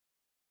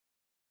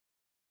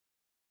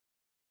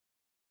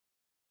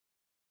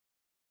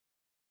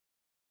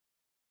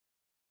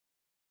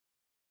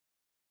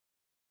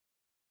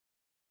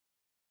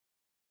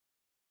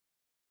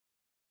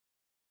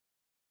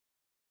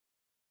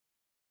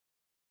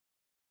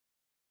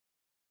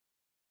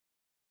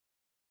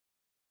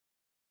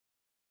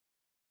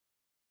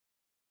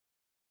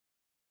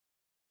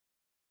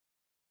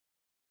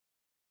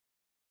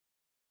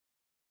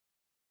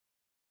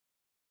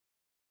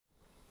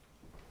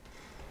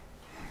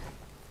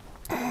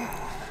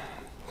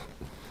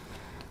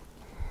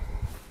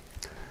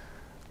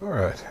All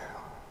right.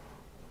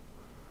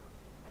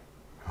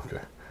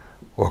 Okay.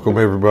 Welcome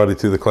everybody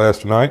to the class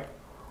tonight.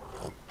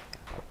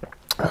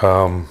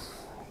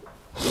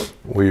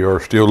 We are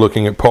still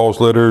looking at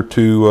Paul's letter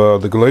to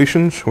the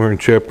Galatians. We're in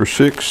chapter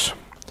 6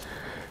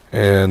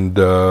 and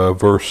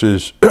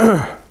verses.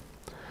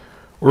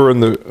 We're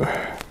going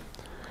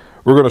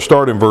to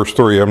start in verse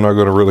 3. I'm not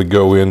going to really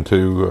go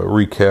into a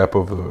recap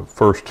of the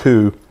first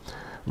two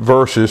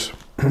verses.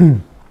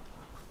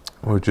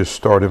 We'll just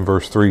start in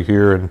verse 3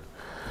 here and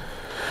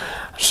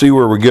see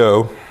where we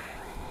go.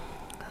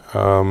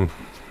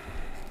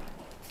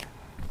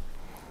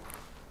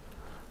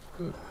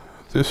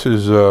 This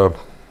is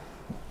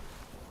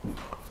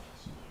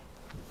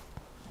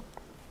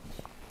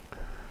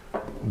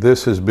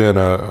this has been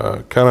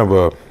a kind of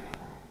a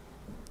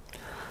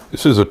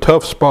this is a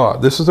tough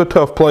spot. This is a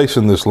tough place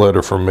in this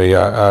letter for me.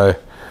 I'm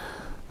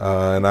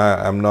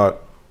not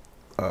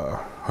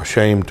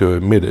ashamed to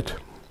admit it.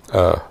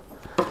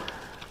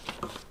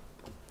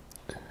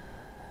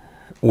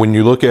 When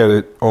you look at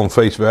it on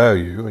face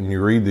value and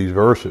you read these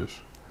verses,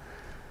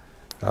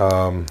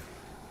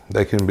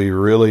 they can be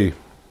really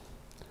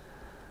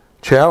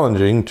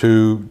challenging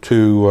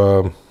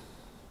to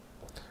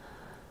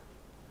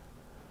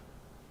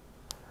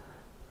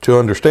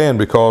understand,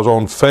 because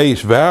on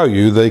face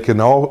value they can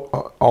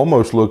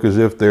almost look as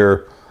if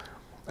they're,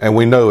 and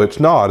we know it's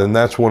not, and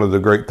that's one of the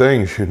great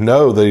things. You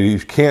know that he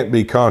can't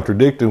be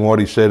contradicting what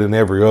he said in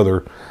every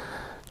other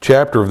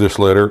chapter of this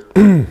letter.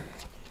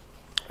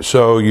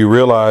 So you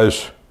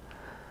realize,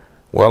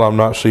 well, I'm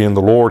not seeing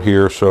the Lord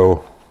here,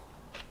 so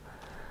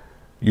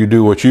you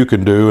do what you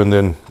can do and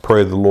then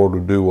pray the Lord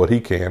will do what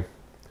he can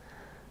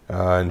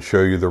and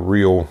show you the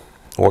real,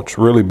 what's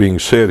really being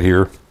said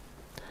here.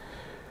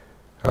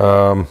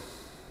 So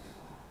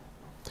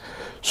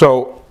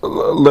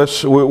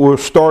we'll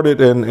start it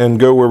and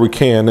go where we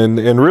can.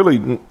 And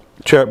really,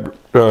 chapter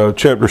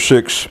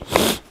 6,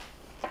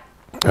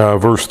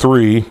 verse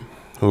 3,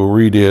 we'll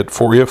read it.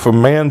 For if a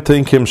man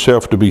think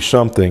himself to be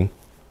something,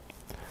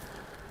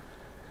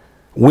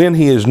 when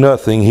he is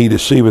nothing, he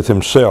deceiveth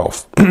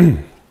himself.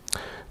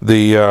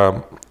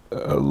 The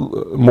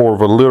more of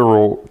a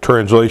literal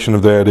translation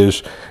of that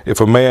is, if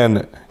a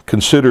man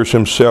considers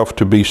himself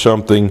to be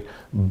something,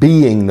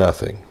 being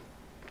nothing.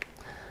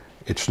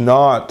 It's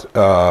not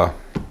a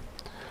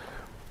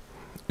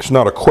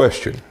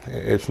question.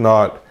 It's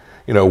not,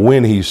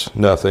 when he's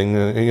nothing.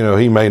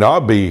 He may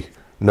not be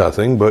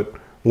nothing, but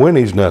when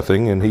he's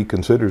nothing and he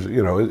considers,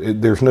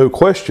 there's no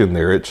question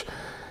there. It's,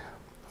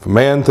 if a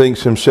man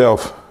thinks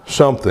himself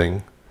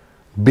something,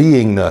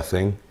 being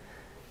nothing,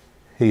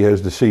 he has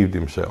deceived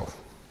himself.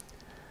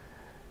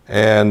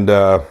 And,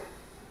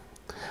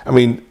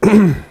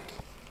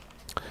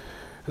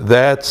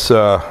 that's,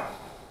 I'd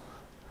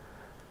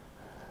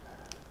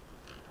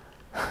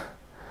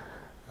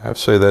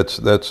say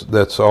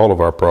that's all of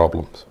our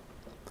problems.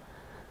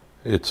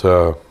 It's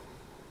the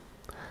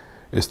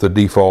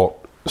default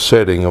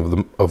setting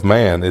of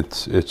man.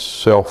 It's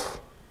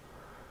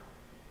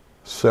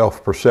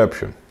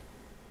self-perception.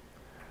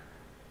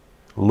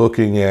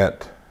 Looking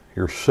at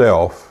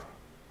yourself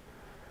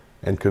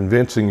and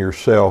convincing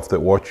yourself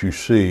that what you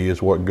see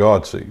is what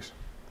God sees.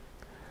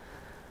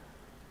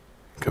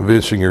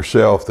 Convincing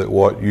yourself that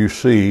what you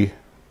see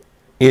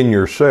in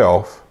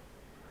yourself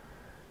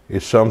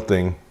is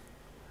something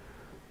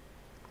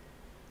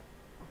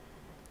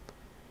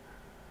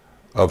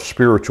of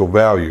spiritual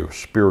value,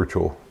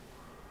 spiritual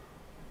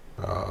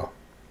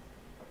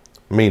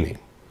meaning.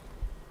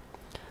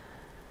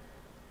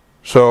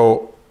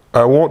 So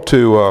I want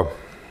to,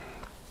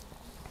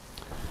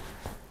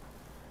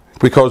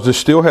 because this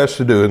still has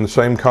to do in the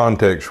same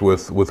context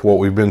with what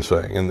we've been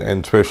saying,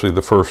 and especially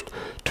the first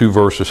two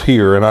verses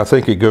here, and I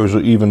think it goes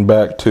even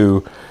back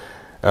to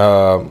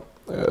the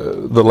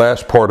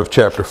last part of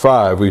chapter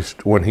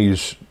 5, when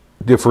he's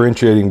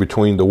differentiating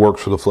between the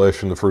works of the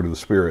flesh and the fruit of the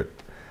Spirit.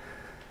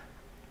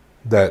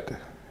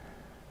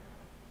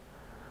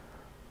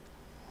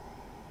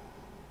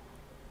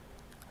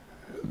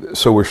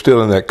 So we're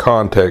still in that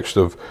context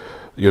of,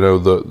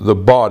 the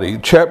body.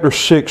 Chapter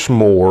 6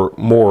 more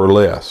or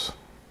less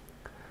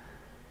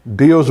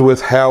deals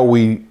with how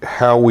we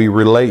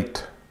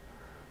relate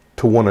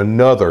to one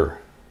another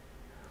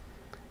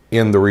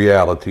in the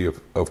reality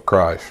of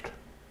Christ.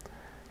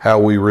 How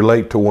we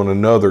relate to one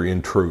another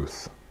in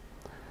truth.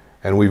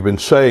 And we've been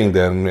saying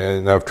that,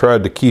 and I've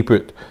tried to keep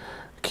it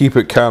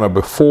kind of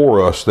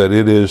before us, that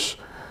it is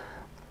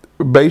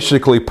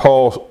basically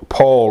Paul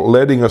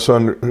letting us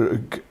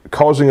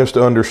causing us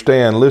to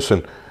understand,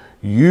 listen,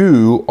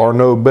 you are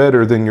no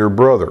better than your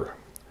brother.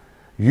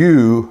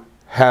 You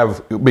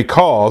have,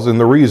 because, and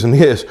the reason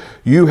is,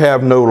 you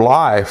have no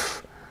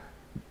life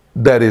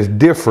that is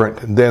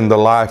different than the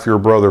life your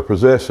brother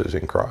possesses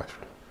in Christ.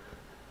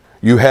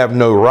 You have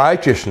no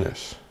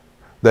righteousness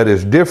that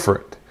is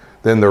different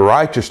than the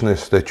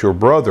righteousness that your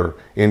brother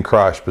in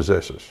Christ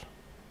possesses.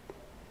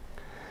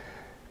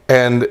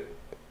 And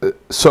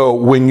so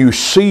when you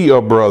see a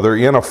brother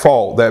in a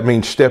fault, that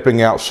means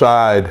stepping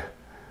outside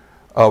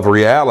of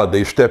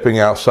reality, stepping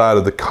outside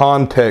of the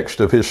context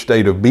of his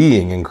state of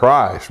being in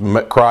Christ,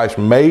 Christ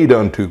made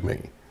unto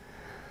me,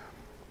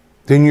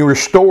 then you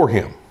restore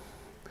him.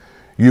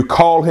 You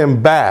call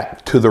him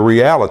back to the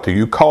reality.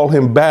 You call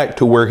him back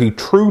to where he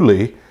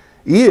truly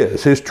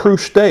is, his true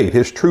state,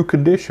 his true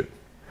condition.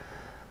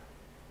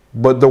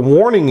 But the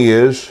warning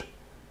is,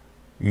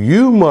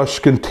 you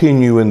must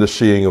continue in the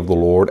seeing of the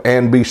Lord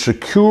and be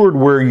secured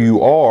where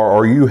you are,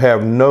 or you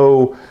have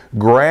no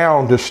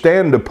ground to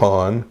stand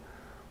upon,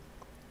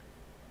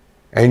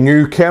 and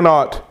you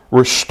cannot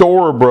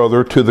restore a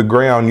brother to the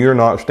ground you're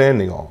not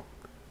standing on.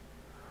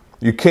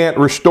 You can't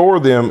restore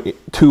them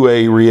to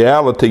a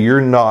reality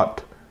you're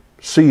not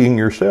seeing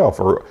yourself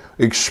or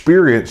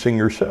experiencing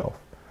yourself.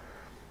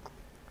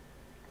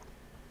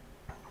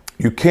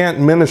 You can't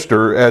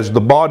minister as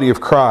the body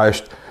of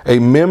Christ. A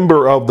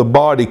member of the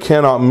body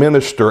cannot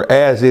minister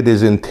as it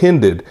is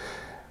intended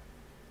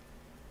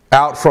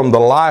out from the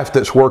life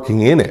that's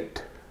working in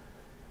it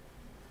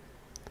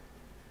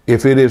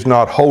if it is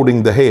not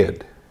holding the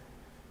head,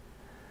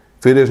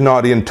 if it is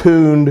not in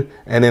tune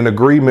and in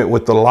agreement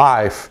with the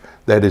life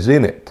that is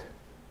in it,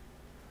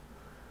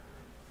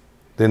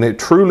 then it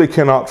truly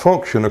cannot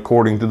function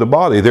according to the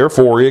body.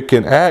 Therefore, it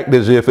can act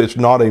as if it's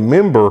not a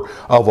member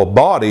of a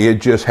body.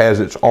 It just has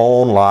its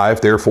own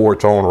life, therefore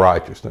its own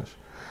righteousness,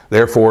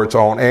 therefore its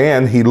own.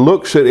 And he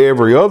looks at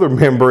every other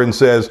member and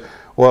says,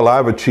 well,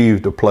 I've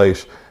achieved a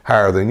place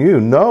higher than you.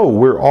 No,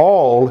 we're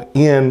all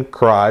in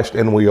Christ,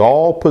 and we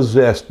all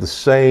possess the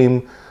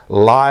same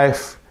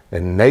life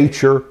and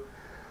nature.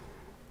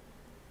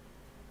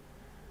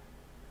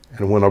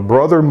 And when a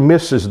brother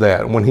misses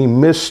that, when he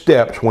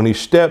missteps, when he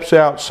steps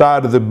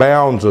outside of the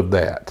bounds of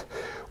that,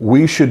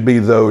 we should be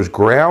those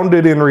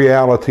grounded in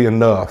reality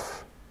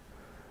enough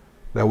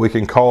that we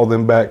can call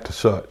them back to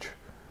such,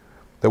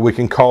 that we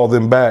can call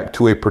them back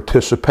to a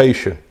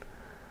participation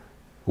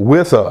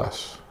with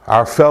us.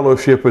 Our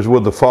fellowship is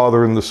with the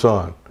Father and the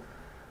Son.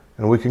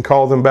 And we can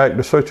call them back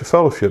to such a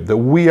fellowship that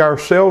we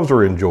ourselves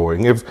are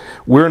enjoying. If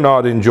we're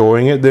not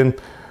enjoying it, then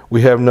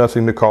we have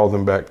nothing to call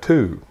them back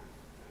to.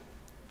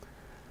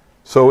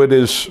 So it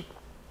is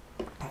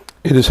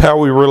how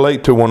we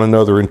relate to one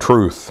another in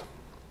truth.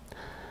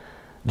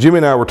 Jimmy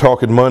and I were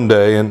talking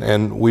Monday,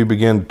 and we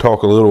began to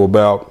talk a little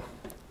about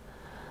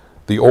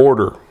the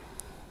order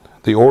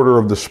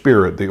of the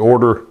Spirit, the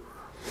order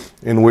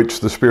in which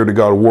the Spirit of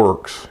God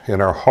works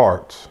in our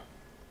hearts.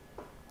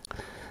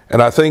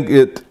 And I think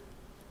it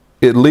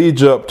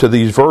leads up to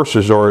these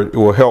verses, or it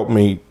will help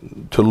me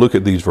to look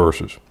at these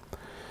verses.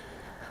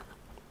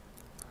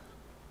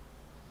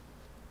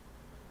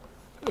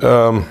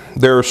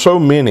 There are so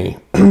many,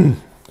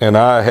 and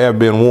I have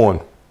been one,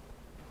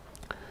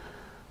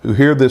 who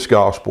hear this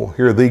gospel,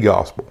 hear the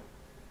gospel,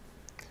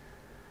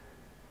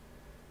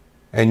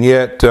 and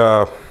yet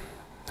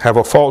have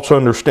a false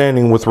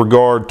understanding with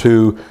regard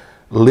to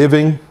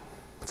living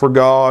for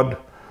God,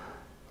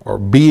 or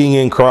being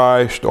in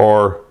Christ,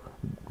 or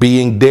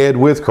being dead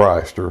with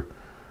Christ, or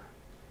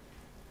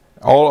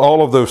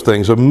all of those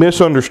things. A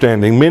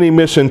misunderstanding. Many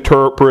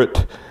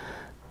misinterpret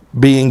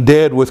being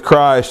dead with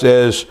Christ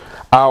as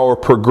our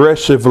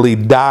progressively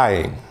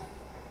dying.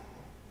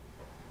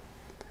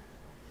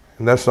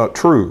 And that's not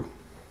true.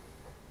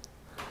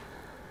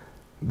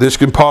 This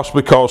can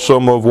possibly cause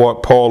some of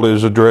what Paul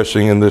is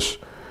addressing in this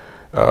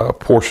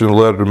portion of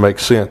the letter to make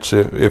sense,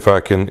 if I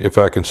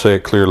can say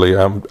it clearly.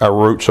 I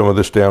wrote some of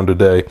this down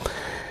today.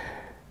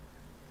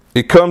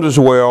 It comes as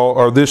well,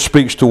 or this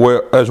speaks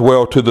to as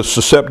well to the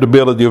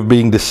susceptibility of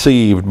being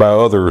deceived by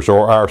others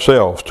or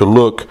ourselves to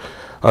look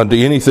unto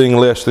anything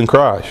less than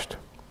Christ.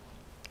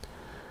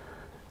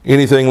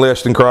 Anything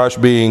less than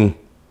Christ being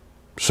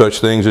such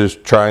things as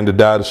trying to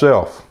die to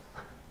self,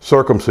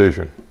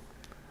 circumcision.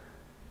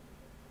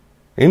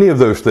 Any of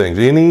those things,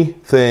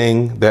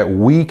 anything that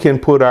we can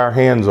put our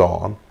hands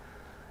on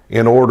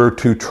in order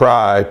to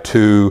try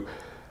to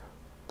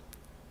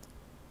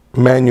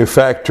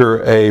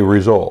manufacture a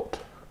result.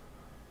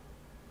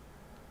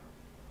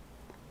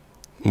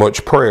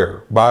 Much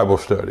prayer, Bible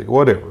study,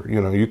 whatever.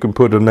 You know, you can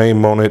put a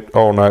name on it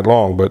all night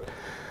long, but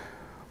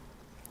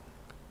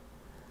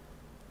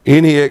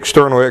any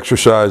external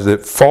exercise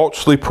that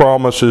falsely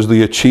promises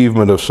the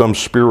achievement of some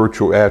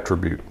spiritual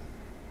attribute.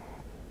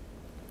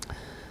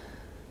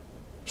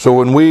 So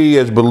when we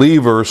as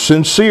believers,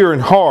 sincere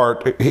in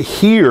heart,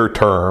 hear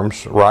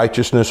terms,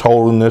 righteousness,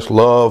 holiness,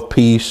 love,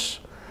 peace,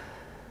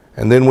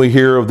 and then we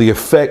hear of the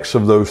effects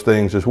of those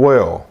things as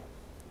well,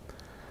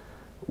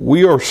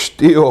 we are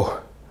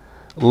still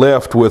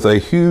left with a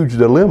huge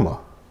dilemma,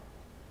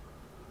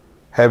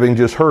 having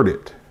just heard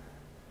it.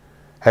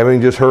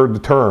 Having just heard the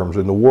terms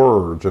and the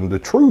words and the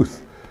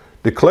truth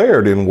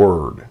declared in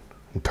word,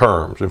 and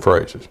terms and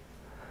phrases.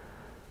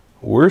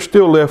 We're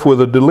still left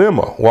with a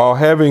dilemma. While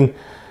hearing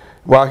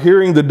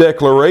the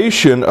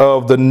declaration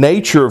of the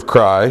nature of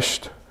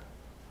Christ,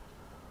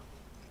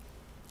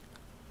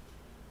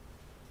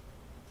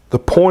 the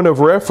point of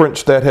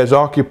reference that has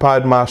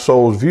occupied my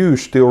soul's view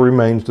still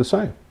remains the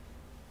same.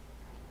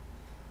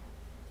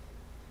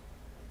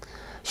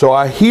 So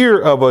I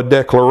hear of a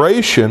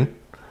declaration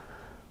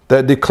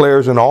that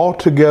declares an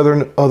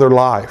altogether other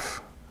life,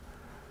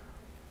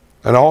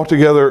 an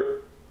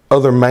altogether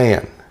other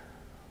man.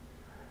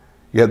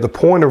 Yet the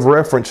point of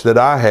reference that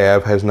I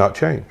have has not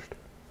changed.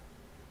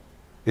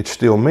 It's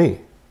still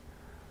me.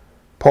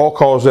 Paul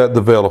calls that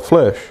the veil of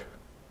flesh.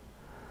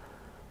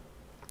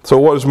 So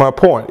what is my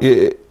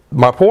point?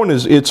 My point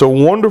is, it's a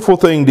wonderful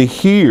thing to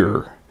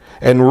hear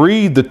and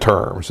read the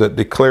terms that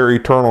declare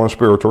eternal and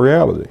spiritual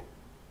reality.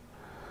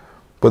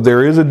 But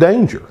there is a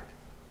danger.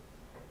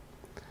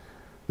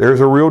 There's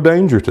a real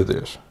danger to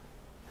this.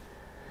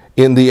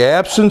 In the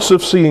absence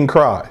of seeing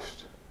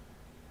Christ,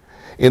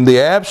 in the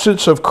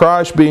absence of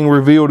Christ being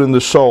revealed in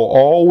the soul,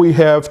 all we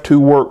have to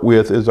work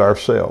with is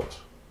ourselves.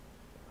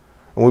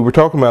 And we were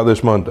talking about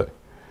this Monday.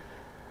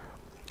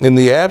 In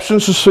the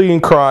absence of seeing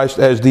Christ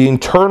as the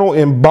internal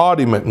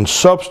embodiment and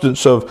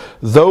substance of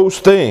those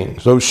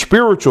things, those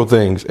spiritual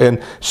things,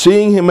 and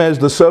seeing Him as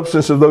the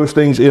substance of those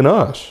things in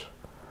us,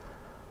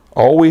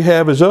 all we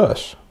have is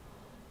us.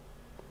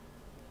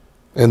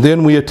 And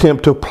then we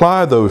attempt to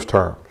apply those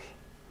terms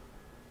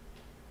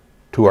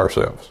to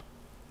ourselves.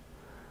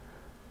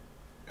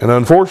 And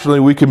unfortunately,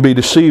 we can be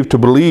deceived to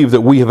believe that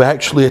we have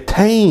actually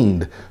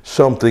attained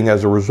something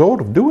as a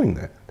result of doing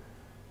that.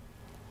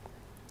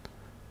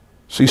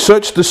 See,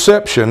 such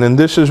deception, and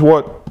this is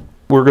what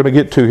we're going to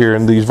get to here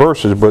in these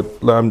verses, but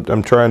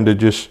I'm trying to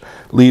just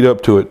lead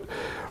up to it.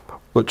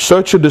 But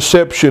such a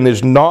deception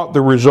is not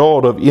the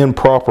result of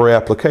improper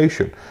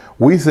application.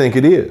 We think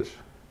it is.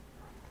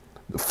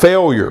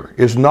 Failure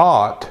is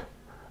not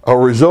a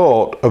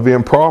result of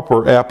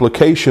improper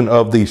application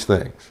of these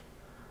things.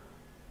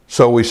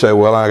 So we say,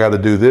 well, I got to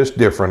do this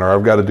different, or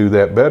I've got to do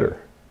that better.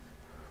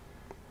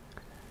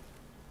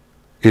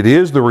 It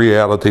is the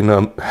reality,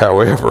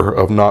 however,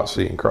 of not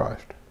seeing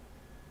Christ.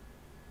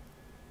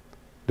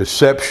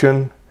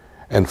 Deception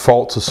and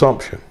false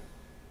assumption.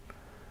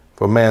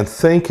 If a man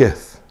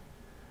thinketh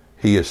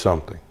he is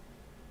something.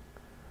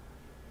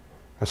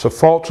 That's a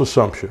false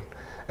assumption.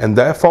 And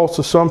that false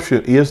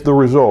assumption is the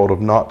result of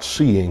not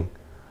seeing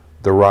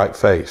the right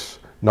face,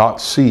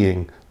 not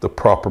seeing the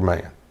proper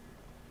man.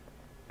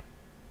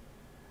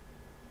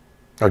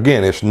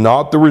 Again, it's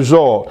not the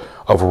result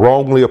of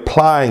wrongly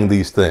applying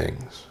these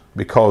things,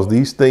 because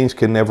these things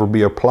can never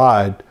be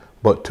applied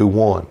but to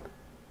one.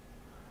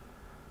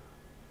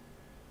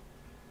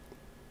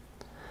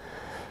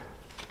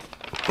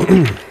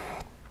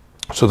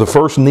 So the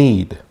first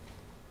need,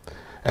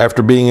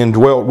 after being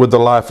indwelt with the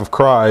life of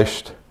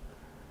Christ,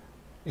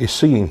 is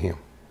seeing Him.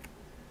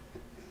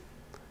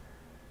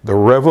 The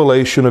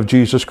revelation of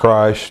Jesus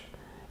Christ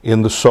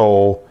in the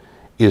soul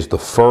is the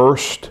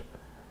first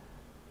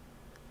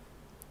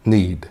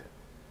need,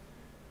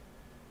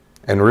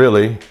 and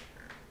really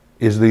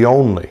is the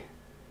only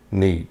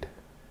need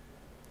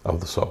of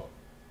the soul.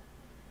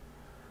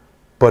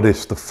 But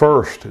it's the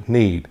first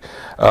need.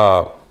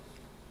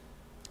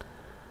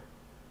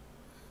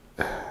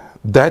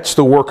 That's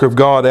the work of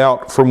God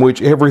out from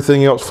which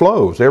everything else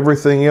flows.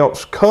 Everything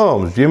else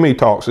comes. Jimmy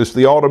talks. It's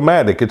the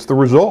automatic. It's the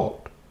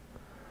result.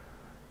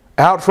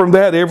 Out from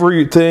that,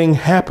 everything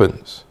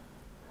happens.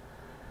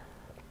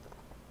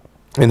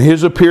 In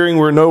His appearing,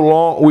 we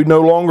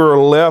no longer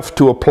are left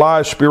to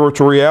apply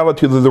spiritual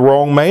reality to the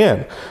wrong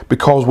man,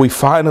 because we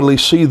finally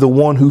see the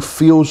one who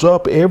fills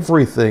up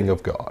everything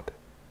of God.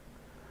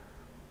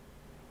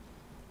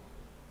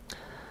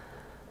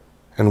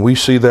 And we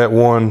see that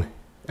one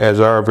as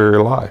our very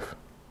life.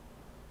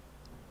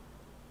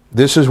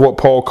 This is what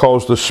Paul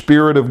calls the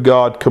Spirit of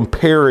God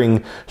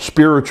comparing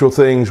spiritual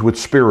things with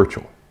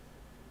spiritual.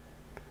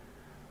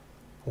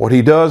 What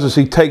he does is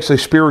he takes a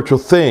spiritual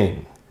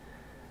thing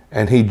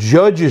and he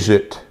judges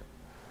it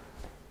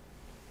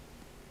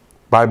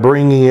by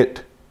bringing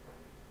it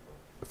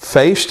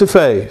face to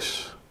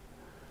face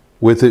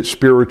with its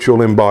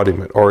spiritual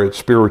embodiment or its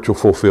spiritual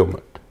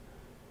fulfillment.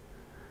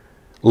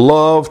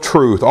 Love,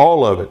 truth,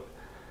 all of it.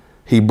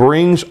 He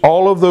brings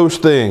all of those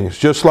things,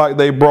 just like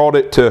they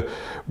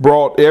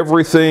brought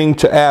everything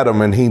to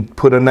Adam and he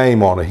put a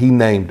name on it. He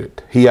named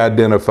it. He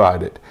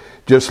identified it.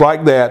 Just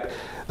like that,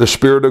 the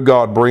Spirit of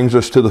God brings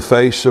us to the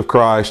face of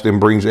Christ and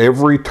brings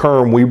every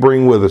term we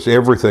bring with us,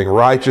 everything,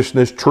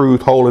 righteousness,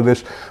 truth,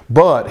 holiness.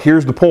 But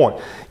here's the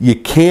point. You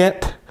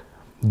can't,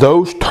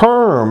 those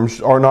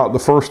terms are not the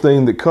first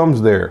thing that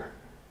comes there.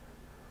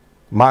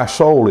 My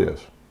soul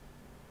is.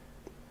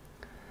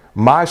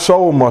 My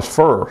soul must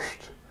first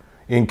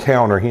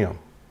encounter Him,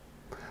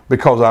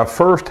 because I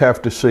first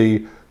have to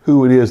see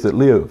who it is that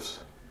lives,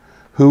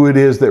 who it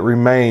is that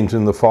remains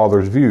in the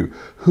Father's view,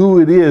 who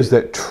it is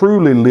that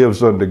truly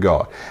lives unto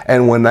God.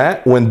 And when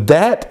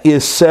that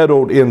is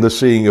settled in the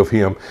seeing of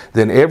Him,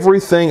 then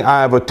everything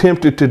I've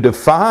attempted to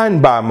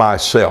define by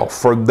myself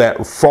for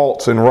that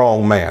false and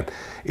wrong man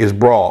is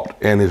brought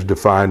and is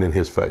defined in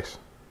His face.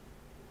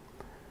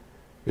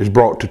 Is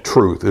brought to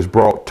truth, is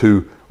brought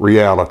to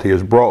reality,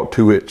 is brought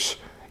to its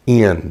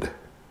end.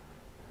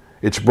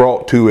 It's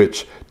brought to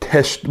its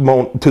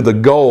testimony, to the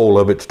goal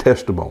of its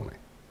testimony.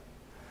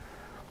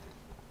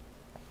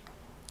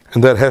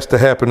 And that has to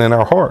happen in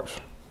our hearts.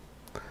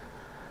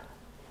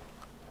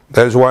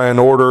 That is why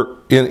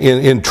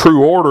in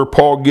true order,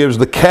 Paul gives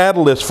the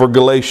catalyst for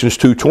Galatians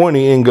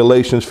 2:20 in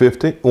Galatians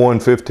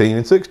 1:15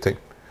 and 16.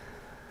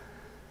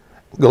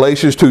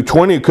 Galatians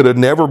 2:20 could have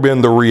never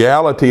been the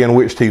reality in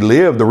which he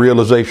lived, the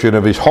realization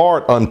of his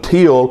heart,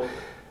 until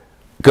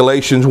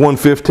Galatians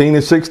 1:15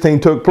 and 16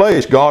 took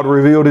place. God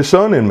revealed his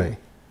Son in me.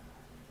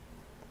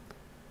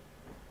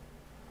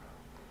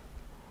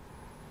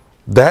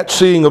 That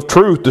seeing of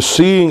truth, the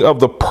seeing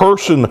of the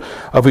person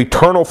of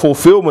eternal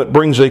fulfillment,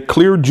 brings a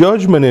clear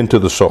judgment into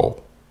the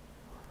soul.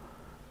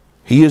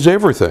 He is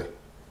everything.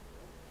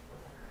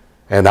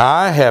 And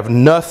I have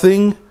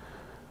nothing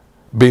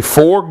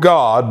before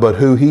God but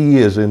who he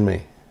is in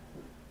me.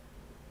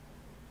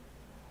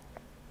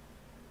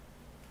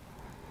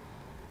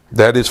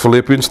 That is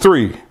Philippians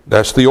 3.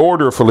 That's the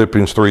order of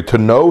Philippians 3. To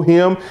know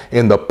him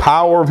in the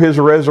power of his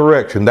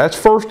resurrection. That's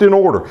first in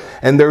order.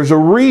 And there's a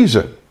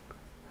reason.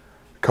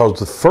 Because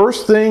the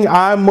first thing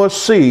I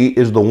must see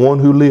is the one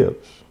who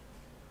lives.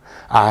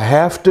 I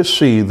have to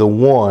see the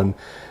one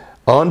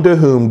unto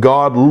whom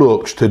God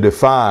looks to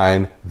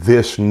define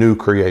this new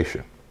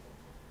creation.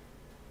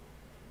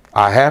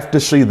 I have to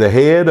see the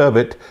head of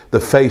it, the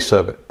face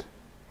of it.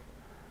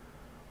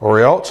 Or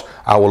else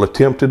I will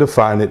attempt to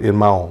define it in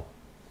my own.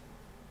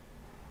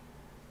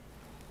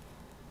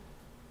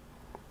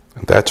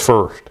 And that's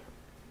first.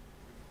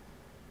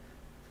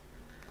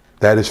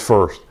 That is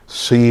first.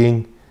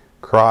 Seeing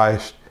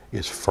Christ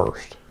is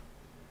first.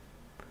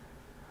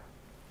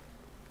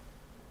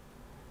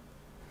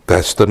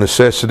 That's the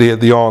necessity at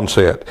the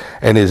onset,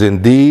 and is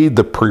indeed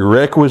the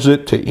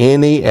prerequisite to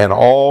any and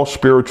all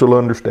spiritual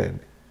understanding.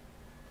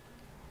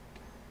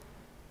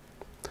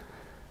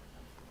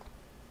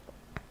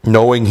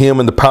 Knowing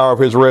him in the power of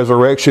his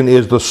resurrection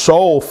is the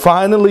soul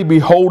finally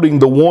beholding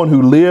the one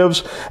who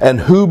lives and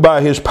who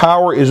by his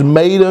power is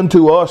made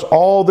unto us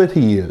all that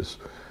he is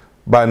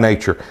by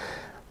nature.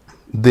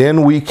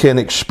 Then we can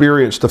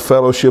experience the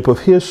fellowship of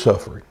his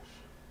sufferings.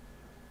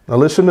 Now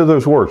listen to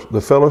those words,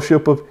 the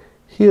fellowship of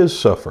his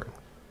suffering,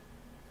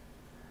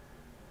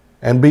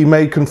 and be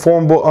made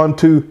conformable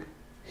unto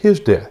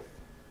his death.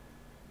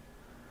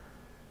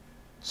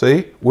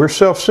 See, we're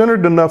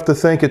self-centered enough to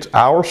think it's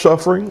our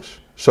sufferings,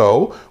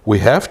 so we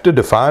have to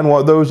define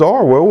what those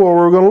are. Well,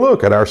 we're going to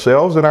look at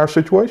ourselves and our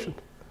situation.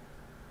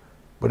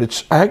 But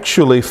it's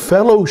actually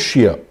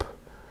fellowship.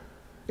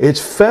 It's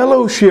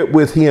fellowship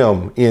with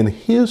him in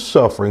his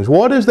sufferings.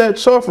 What is that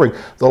suffering?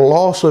 The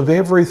loss of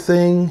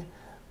everything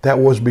that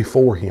was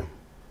before him.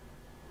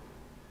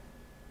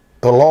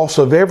 The loss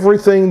of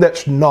everything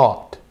that's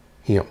not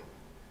him.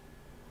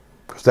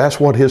 Because that's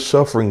what his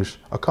sufferings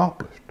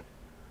accomplished.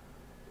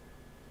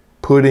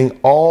 Putting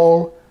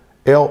all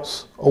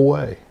else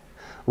away.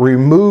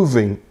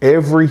 Removing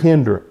every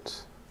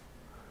hindrance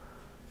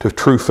to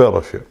true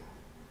fellowship.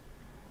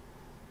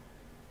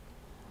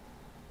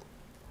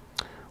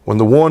 When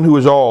the one who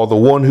is all, the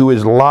one who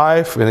is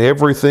life and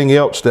everything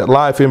else that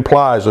life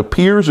implies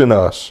appears in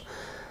us,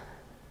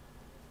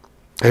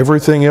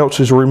 everything else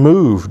is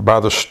removed by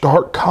the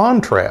stark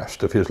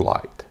contrast of his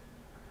light.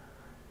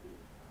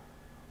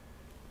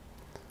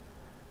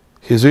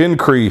 His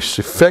increase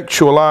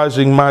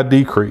effectualizing my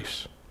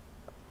decrease.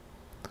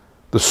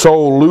 The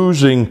soul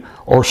losing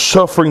or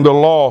suffering the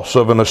loss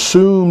of an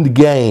assumed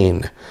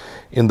gain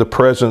in the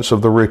presence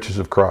of the riches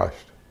of Christ.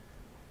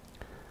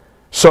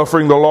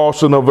 Suffering the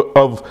loss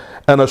of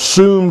an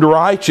assumed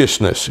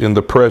righteousness in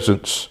the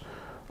presence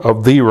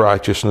of the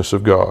righteousness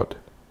of God.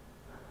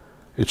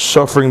 It's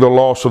suffering the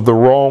loss of the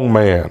wrong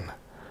man.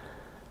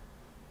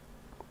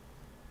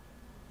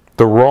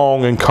 The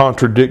wrong and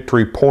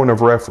contradictory point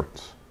of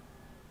reference.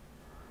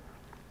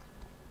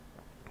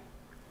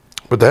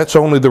 But that's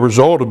only the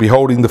result of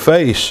beholding the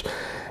face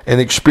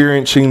and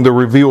experiencing the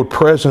revealed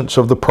presence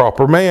of the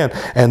proper man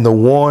and the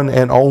one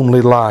and only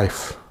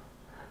life.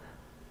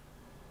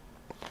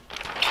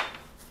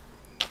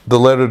 The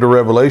letter to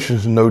Revelation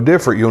is no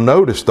different. You'll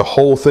notice the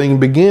whole thing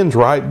begins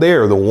right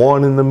there, the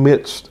one in the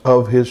midst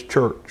of his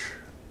church.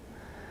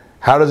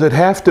 How does it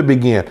have to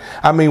begin?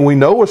 I mean, we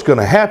know what's going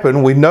to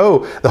happen. We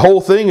know the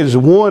whole thing is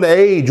one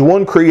age,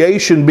 one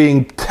creation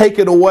being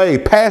taken away,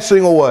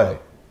 passing away.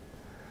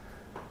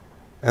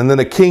 And then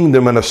a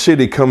kingdom and a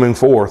city coming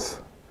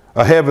forth.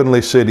 A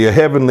heavenly city, a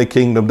heavenly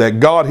kingdom that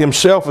God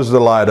himself is the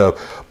light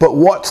of. But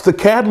what's the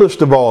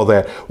catalyst of all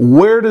that?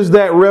 Where does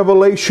that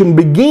revelation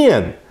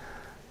begin?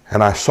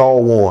 And I saw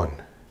one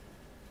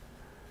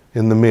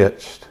in the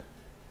midst.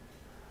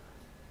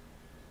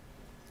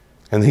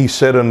 And he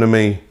said unto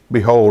me,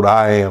 behold,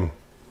 I am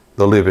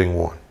the living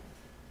one.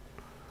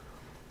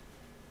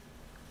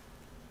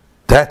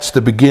 That's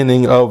the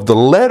beginning of the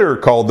letter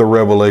called the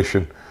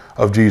Revelation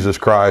of Jesus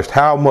Christ.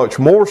 How much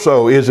more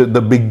so is it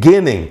the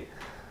beginning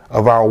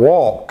of our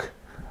walk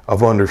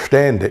of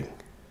understanding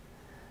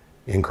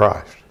in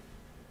Christ?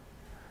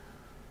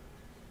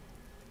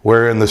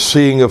 Where in the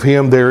seeing of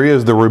him there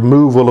is the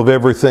removal of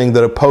everything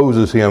that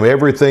opposes him,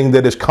 everything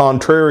that is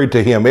contrary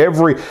to him,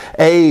 every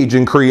age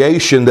and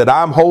creation that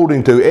I'm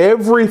holding to,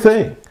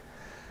 everything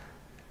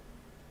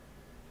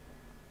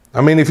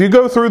I mean, if you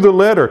go through the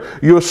letter,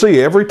 you'll see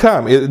every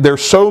time.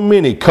 There's so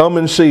many come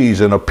and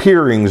sees and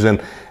appearings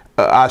and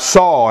I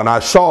saw and I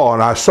saw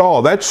and I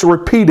saw. That's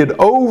repeated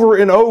over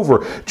and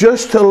over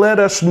just to let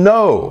us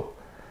know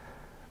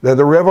that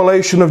the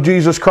revelation of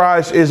Jesus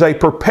Christ is a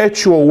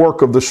perpetual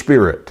work of the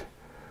Spirit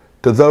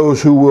to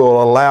those who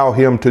will allow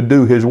Him to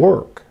do His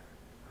work.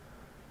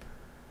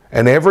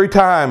 And every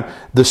time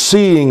the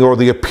seeing or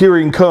the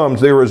appearing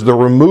comes, there is the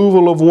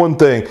removal of one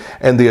thing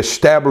and the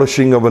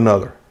establishing of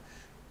another.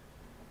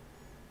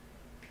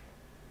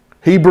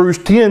 Hebrews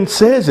 10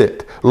 says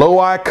it. Lo,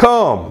 I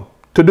come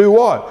to do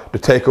what? To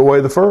take away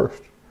the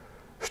first,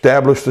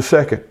 establish the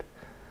second.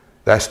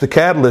 That's the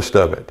catalyst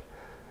of it.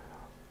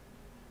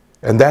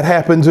 And that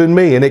happens in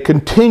me, and it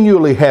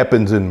continually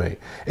happens in me.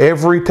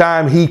 Every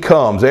time He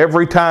comes,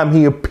 every time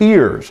He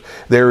appears,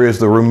 there is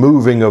the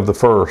removing of the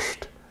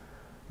first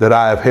that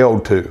I have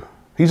held to.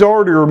 He's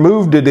already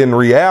removed it in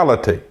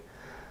reality,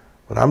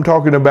 but I'm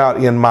talking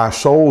about in my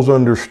soul's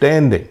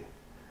understanding.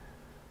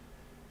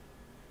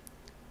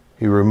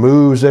 He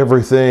removes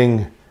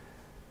everything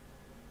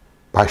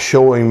by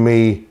showing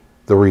me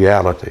the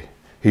reality.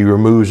 He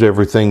removes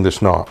everything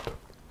that's not.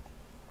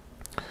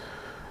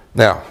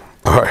 Now,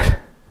 all right,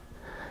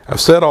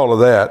 I've said all of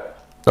that,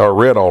 or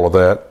read all of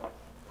that,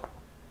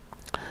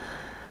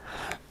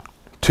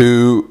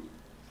 to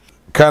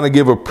kind of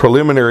give a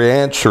preliminary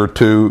answer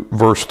to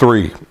verse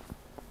 3.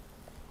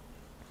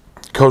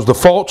 Because the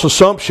false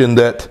assumption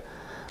that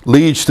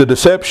leads to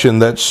deception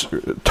that's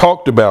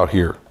talked about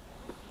here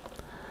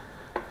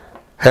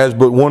has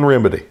but one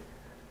remedy,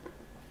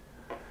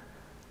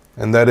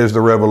 and that is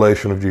the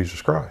revelation of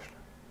Jesus Christ.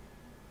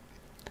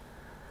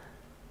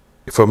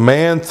 If a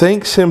man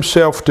thinks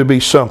himself to be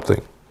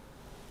something,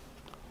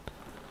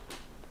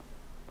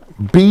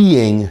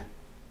 being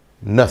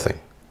nothing,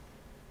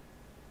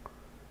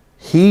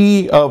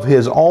 he of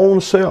his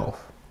own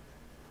self,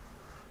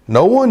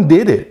 no one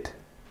did it.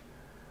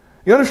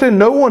 You understand?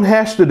 No one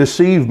has to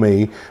deceive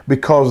me,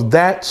 because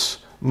that's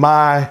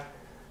my,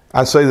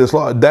 I say this a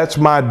lot, that's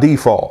my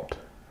default.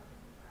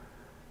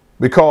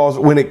 Because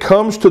when it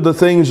comes to the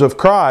things of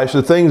Christ,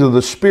 the things of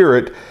the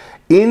Spirit,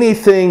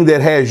 anything that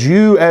has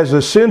you as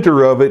the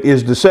center of it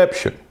is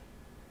deception.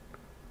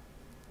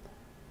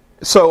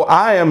 So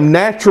I am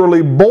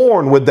naturally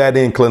born with that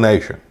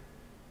inclination.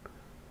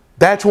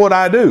 That's what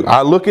I do.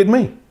 I look at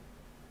me.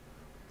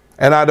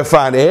 And I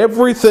define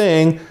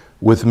everything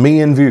with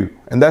me in view.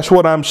 And that's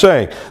what I'm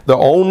saying. The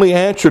only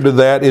answer to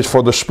that is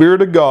for the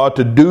Spirit of God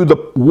to do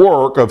the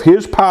work of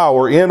His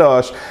power in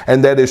us,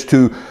 and that is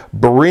to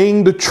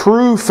bring the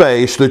true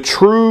face,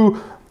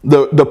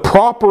 the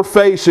proper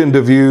face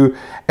into view,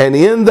 and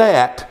in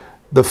that,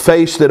 the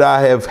face that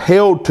I have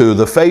held to,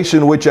 the face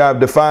in which I've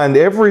defined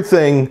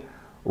everything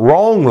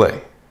wrongly,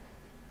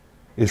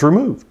 is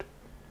removed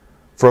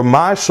from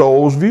my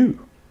soul's view.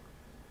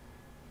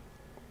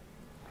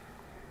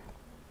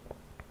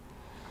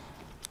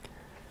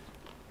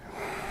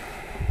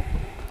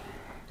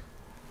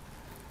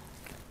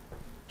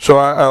 So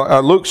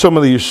I looked some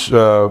of these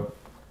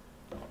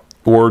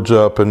words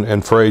up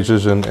and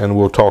phrases, and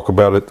we'll talk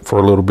about it for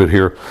a little bit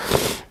here.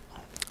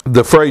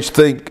 The phrase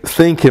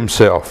think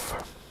himself.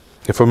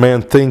 If a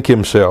man think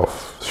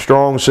himself.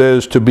 Strong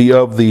says to be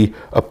of the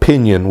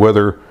opinion,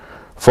 whether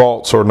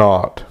false or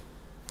not.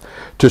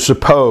 To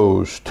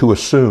suppose, to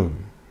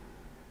assume.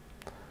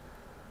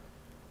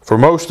 For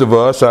most of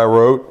us, I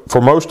wrote, for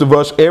most of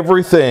us,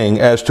 everything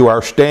as to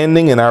our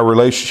standing and our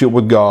relationship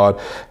with God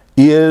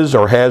is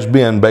or has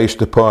been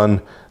based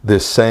upon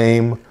this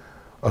same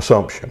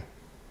assumption.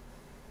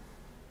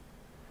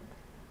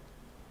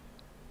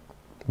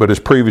 But as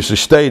previously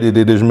stated,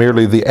 it is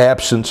merely the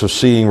absence of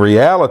seeing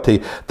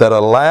reality that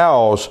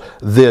allows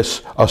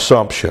this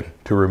assumption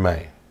to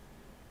remain.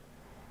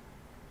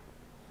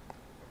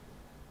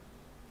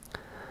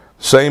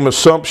 Same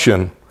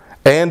assumption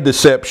and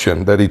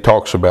deception that he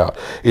talks about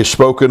is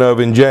spoken of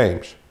in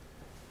James.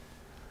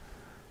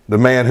 The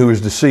man who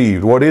is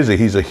deceived, what is he?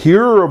 He's a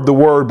hearer of the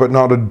word, but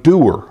not a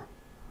doer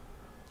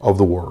of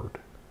the word.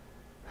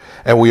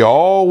 And we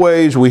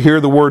hear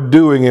the word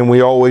doing, and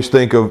we always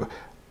think of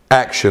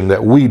action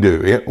that we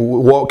do.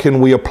 What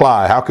can we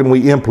apply? How can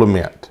we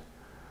implement?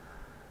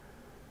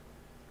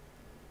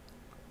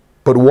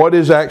 But what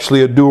is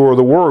actually a doer of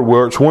the word?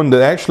 Well, it's one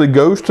that actually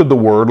goes to the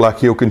word, like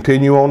he'll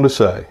continue on to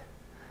say.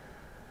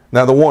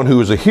 Now, the one who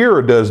is a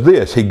hearer does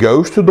this. He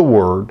goes to the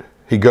word.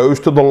 He goes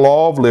to the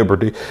law of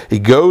liberty. He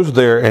goes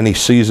there and he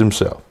sees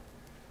himself.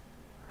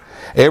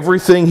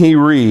 Everything he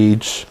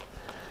reads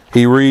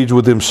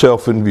with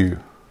himself in view.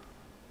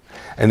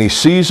 And he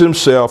sees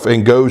himself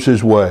and goes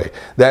his way.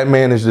 That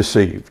man is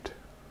deceived.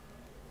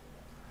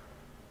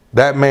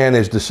 That man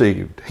is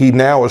deceived. He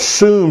now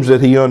assumes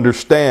that he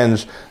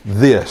understands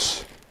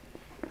this.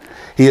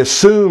 He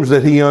assumes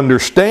that he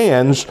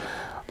understands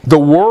the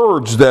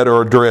words that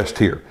are addressed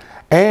here.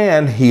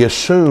 And he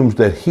assumes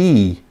that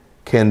he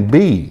can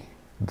be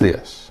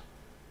this,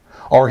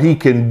 or he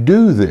can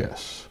do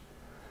this.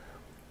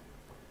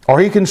 Or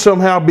he can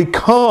somehow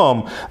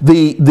become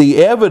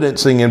the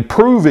evidencing and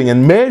proving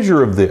and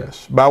measure of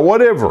this by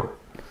whatever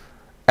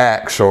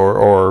acts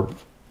or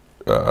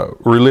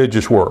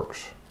religious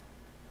works.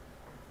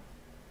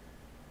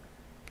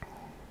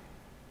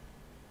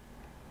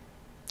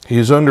 He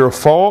is under a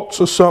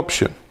false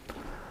assumption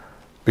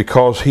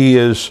because he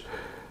is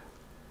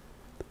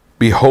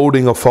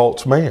beholding a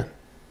false man.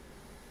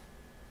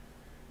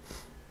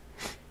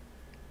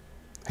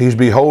 He's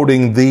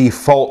beholding the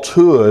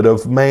falsehood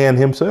of man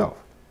himself.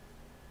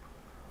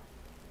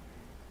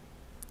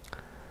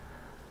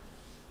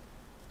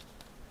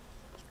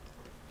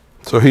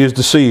 So he is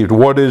deceived.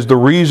 What is the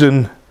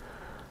reason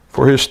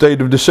for his state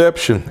of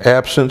deception?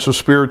 Absence of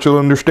spiritual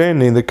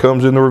understanding that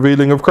comes in the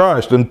revealing of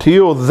Christ.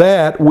 Until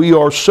that, we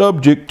are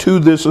subject to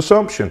this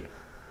assumption.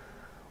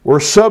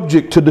 We're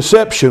subject to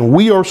deception.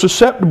 We are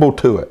susceptible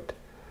to it.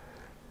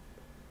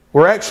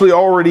 We're actually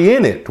already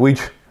in it.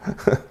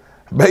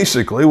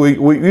 Basically,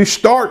 we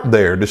start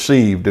there,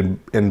 deceived and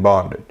in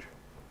bondage.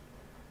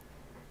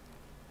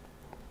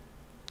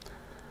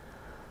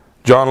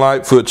 John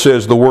Lightfoot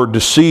says the word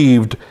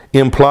deceived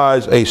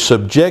implies a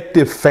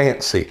subjective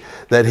fancy,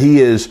 that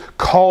he is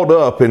caught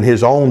up in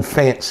his own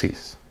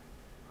fancies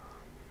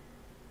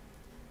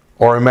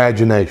or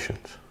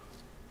imaginations,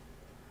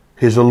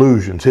 his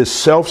illusions, his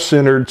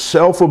self-centered,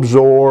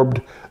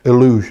 self-absorbed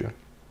illusion.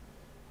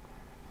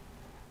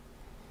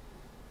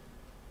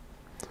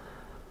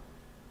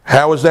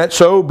 How is that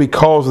so?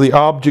 Because the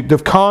object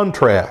of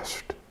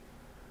contrast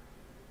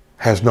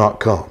has not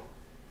come.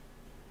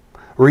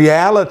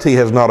 Reality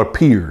has not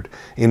appeared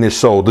in his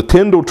soul. The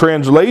Tyndale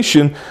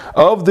translation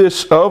of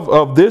this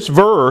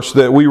verse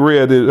that we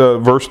read,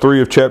 verse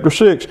 3 of chapter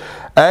 6,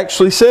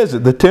 actually says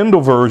it. The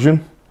Tyndale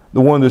version, the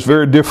one that's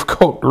very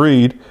difficult to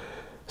read,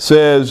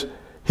 says,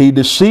 "He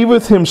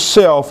deceiveth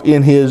himself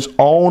in his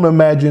own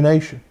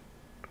imagination."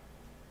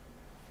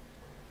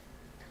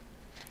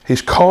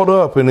 He's caught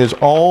up in his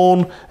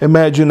own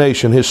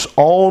imagination, his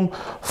own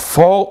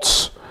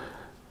false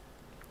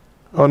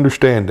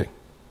understanding.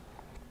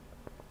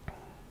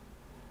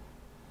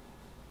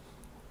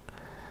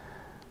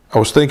 I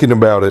was thinking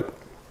about it.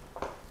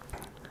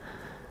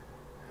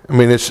 I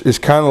mean, it's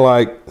kind of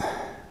like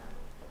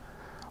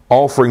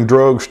offering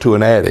drugs to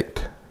an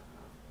addict.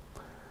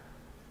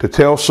 To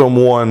tell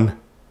someone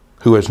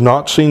who has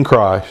not seen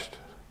Christ,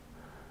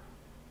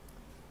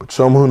 but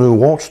someone who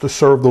wants to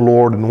serve the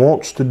Lord and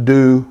wants to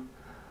do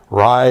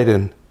right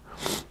and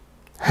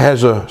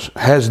has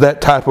that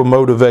type of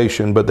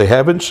motivation, but they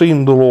haven't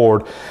seen the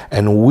Lord,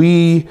 and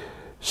we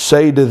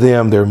say to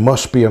them, there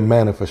must be a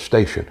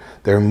manifestation.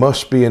 There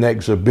must be an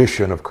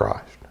exhibition of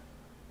Christ.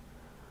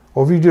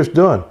 What have you just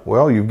done?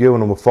 Well, you've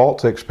given them a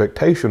false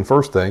expectation,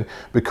 first thing,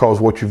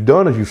 because what you've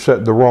done is you've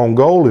set the wrong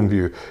goal in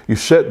view. You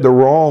set the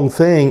wrong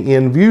thing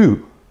in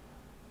view.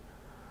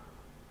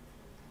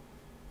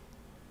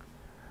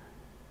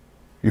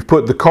 You've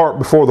put the cart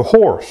before the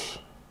horse.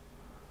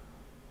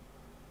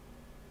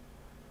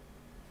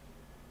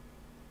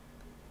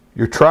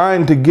 You're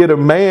trying to get a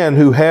man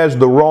who has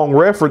the wrong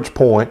reference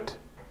point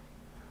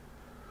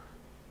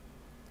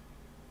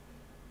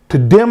to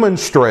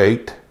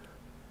demonstrate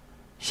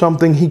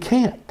something he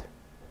can't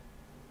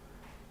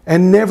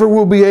and never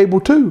will be able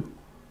to.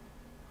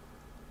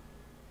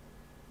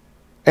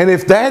 And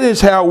if that is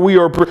how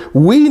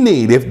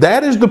if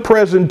that is the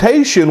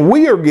presentation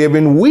we are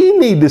given, we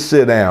need to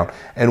sit down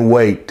and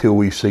wait till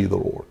we see the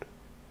Lord.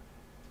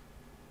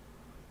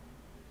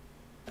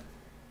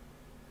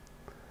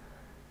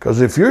 Because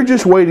if you're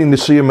just waiting to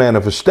see a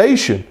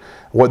manifestation,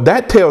 what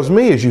that tells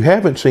me is you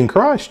haven't seen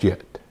Christ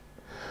yet.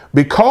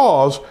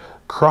 Because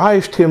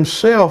Christ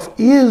himself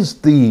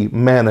is the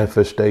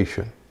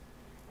manifestation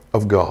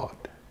of God.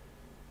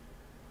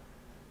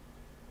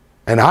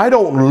 And I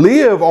don't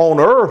live on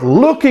earth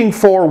looking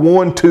for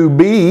one to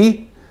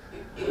be.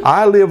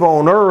 I live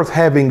on earth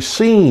having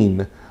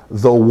seen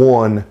the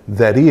one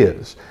that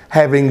is.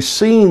 Having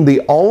seen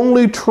the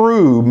only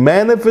true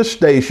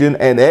manifestation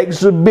and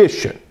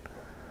exhibition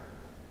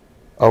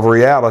of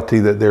reality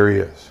that there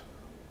is.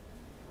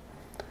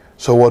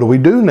 So what do we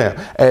do now?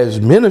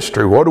 As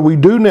ministry, what do we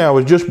do now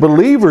as just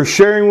believers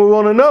sharing with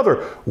one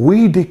another?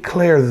 We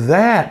declare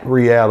that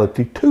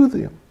reality to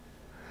them.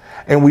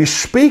 And we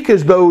speak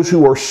as those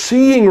who are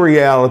seeing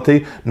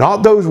reality,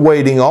 not those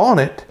waiting on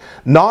it,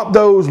 not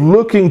those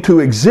looking to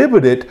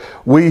exhibit it.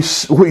 We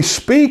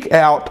speak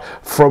out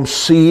from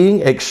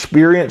seeing,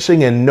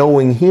 experiencing, and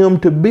knowing Him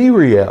to be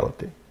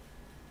reality.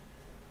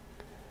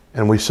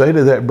 And we say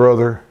to that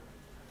brother,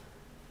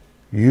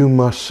 you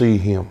must see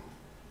Him.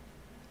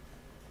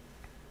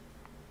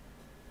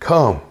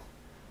 Come,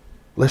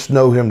 let's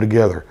know Him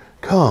together.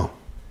 Come,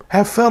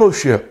 have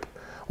fellowship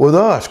with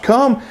us.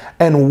 Come,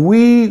 and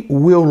we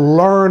will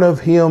learn of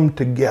Him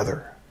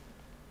together.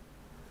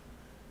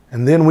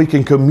 And then we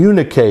can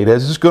communicate,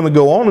 as it's going to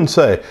go on and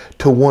say,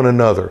 to one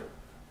another.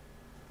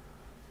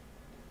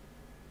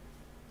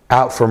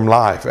 Out from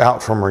life,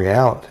 out from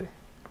reality.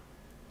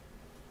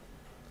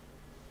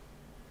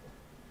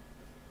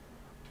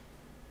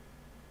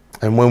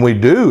 And when we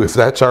do, if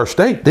that's our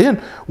state, then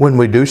when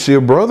we do see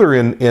a brother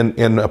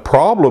in a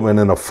problem and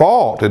in a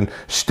fault and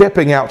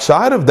stepping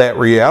outside of that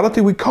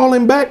reality, we call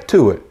him back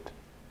to it.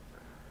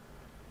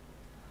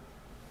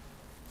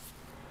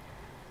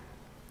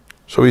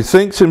 So he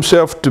thinks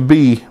himself to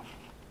be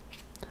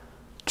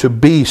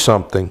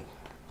something.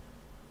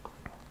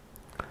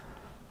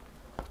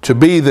 To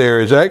be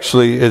there is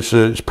actually,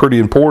 it's pretty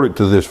important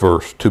to this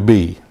verse, to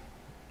be.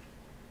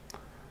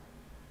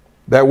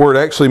 That word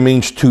actually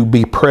means to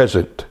be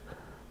present,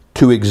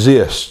 to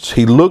exist.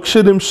 He looks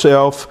at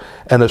himself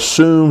and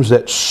assumes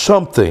that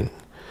something,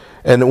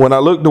 and when I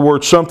look the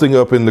word something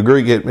up in the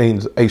Greek, it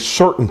means a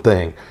certain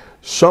thing,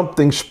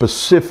 something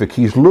specific.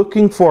 He's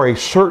looking for a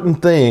certain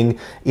thing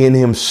in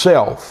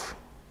himself,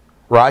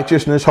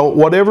 righteousness, hope,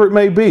 whatever it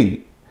may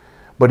be,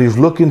 but he's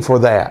looking for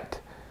that.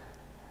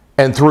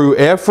 And through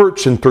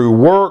efforts and through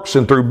works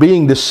and through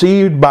being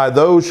deceived by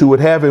those who would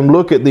have him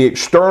look at the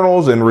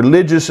externals and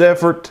religious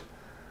effort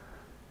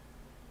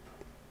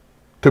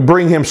to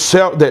bring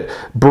himself, that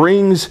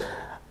brings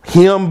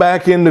him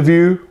back into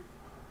view.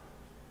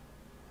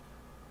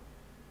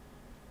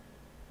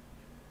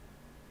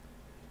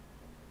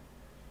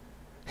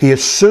 He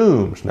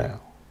assumes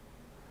now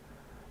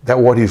that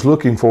what he's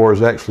looking for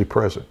is actually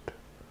present.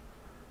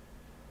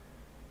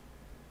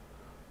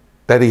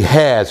 That he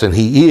has and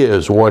he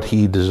is what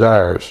he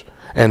desires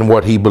and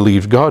what he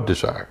believes God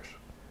desires.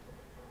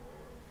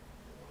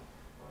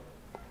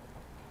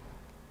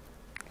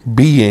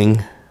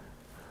 Being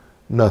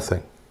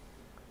nothing.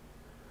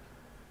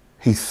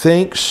 He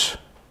thinks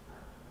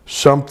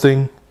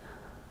something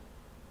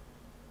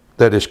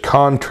that is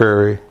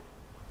contrary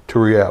to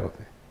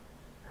reality.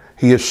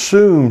 He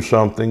assumes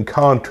something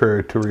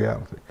contrary to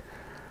reality.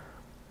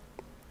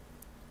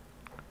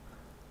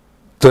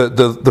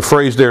 The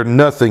phrase there,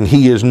 nothing,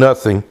 he is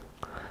nothing,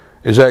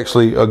 is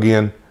actually,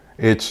 again,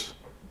 it's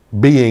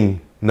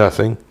being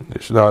nothing.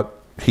 It's not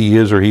he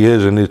is or he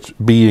isn't, it's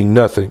being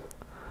nothing.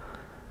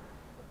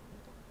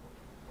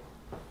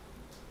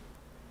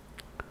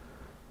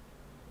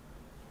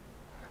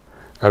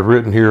 I've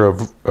written here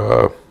of,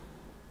 I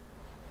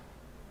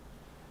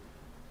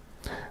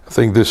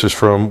think this is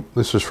from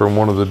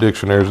one of the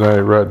dictionaries, and I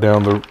didn't write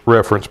down the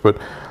reference, but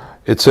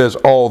it says,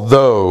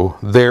 although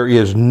there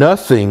is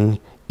nothing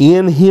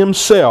in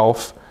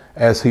himself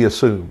as he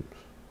assumes.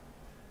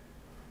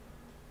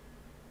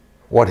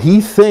 What he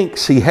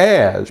thinks he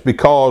has,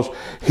 because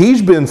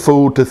he's been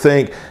fooled to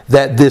think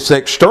that this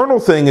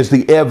external thing is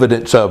the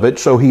evidence of it,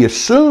 so he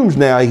assumes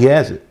now he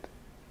has it.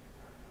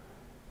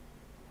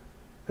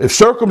 If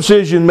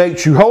circumcision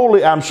makes you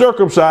holy, I'm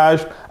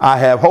circumcised, I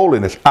have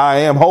holiness. I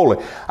am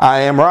holy. I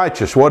am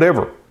righteous,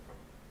 whatever.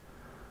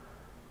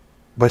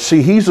 But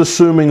see, he's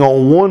assuming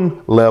on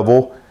one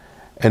level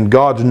and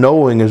God's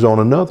knowing is on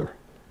another.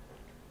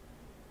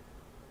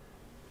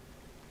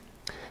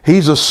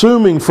 He's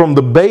assuming from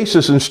the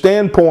basis and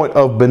standpoint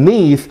of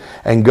beneath,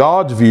 and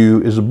God's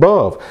view is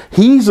above.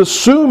 He's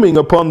assuming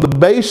upon the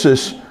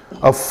basis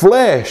of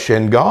flesh,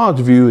 and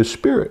God's view is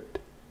spirit.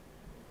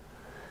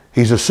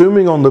 He's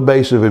assuming on the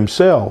basis of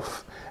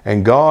himself,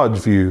 and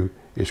God's view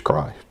is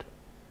Christ.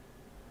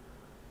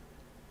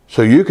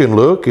 So you can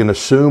look and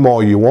assume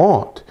all you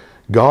want.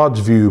 God's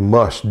view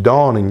must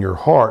dawn in your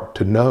heart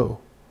to know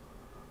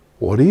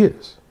what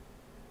is.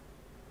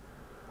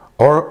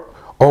 Or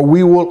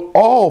we will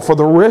all, for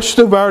the rest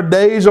of our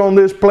days on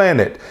this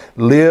planet,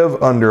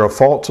 live under a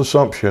false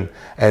assumption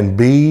and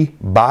be,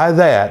 by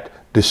that,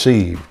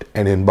 deceived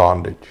and in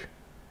bondage.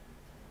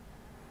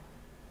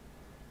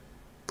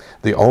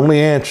 The only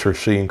answer is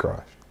seeing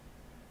Christ.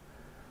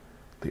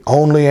 The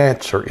only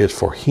answer is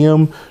for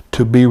him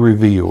to be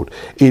revealed.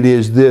 It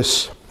is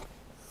this,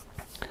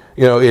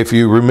 you know, if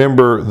you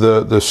remember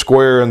the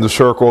square and the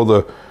circle,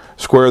 the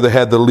square that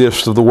had the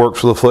list of the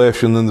works of the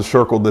flesh, and then the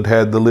circle that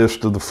had the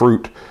list of the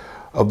fruit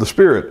of the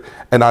Spirit.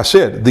 And I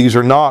said, these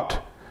are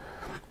not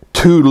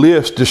two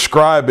lists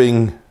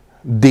describing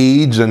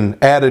deeds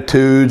and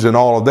attitudes and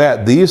all of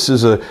that. This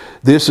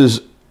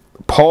is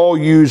Paul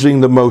using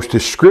the most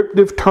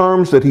descriptive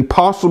terms that he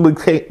possibly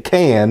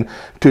can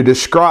to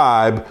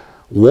describe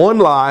one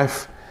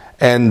life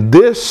and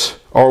this,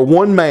 or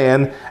one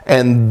man,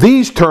 and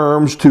these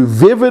terms to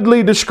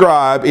vividly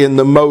describe in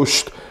the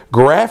most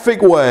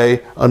graphic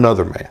way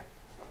another man.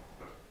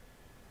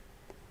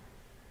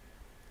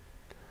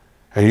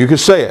 And you can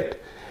say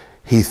it.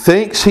 He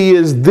thinks he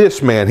is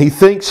this man. He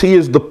thinks he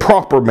is the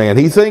proper man.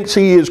 He thinks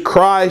he is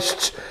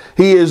Christ's.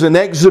 He is an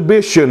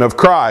exhibition of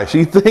Christ.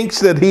 He thinks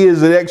that he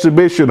is an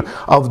exhibition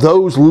of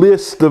those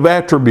lists of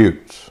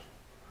attributes.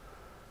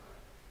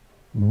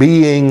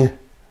 Being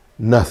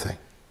nothing.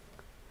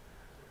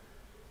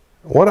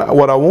 What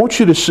I want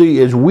you to see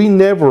is we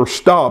never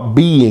stop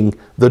being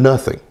the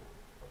nothing.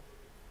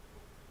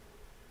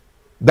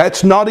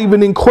 That's not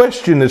even in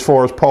question as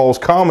far as Paul's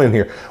comment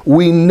here.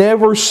 We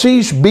never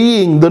cease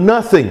being the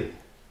nothing.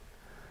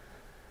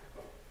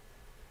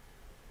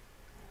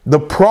 The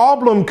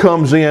problem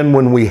comes in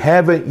when we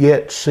haven't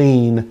yet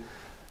seen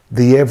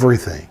the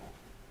everything.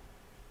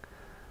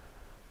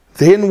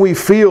 then we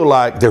feel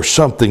like there's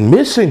something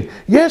missing.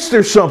 Yes,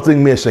 there's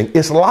something missing.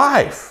 It's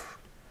life.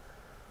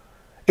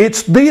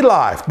 It's the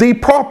life, the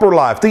proper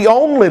life, the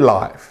only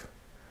life.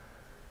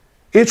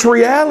 It's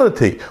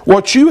reality.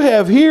 What you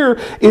have here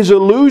is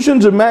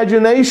illusions,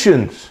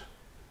 imaginations,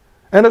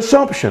 and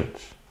assumptions.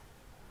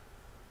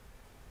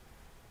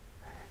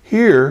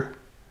 Here,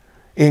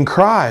 in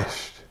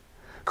Christ,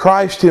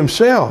 Christ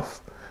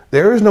Himself,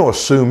 there is no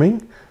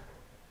assuming.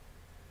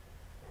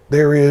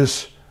 There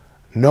is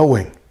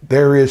knowing.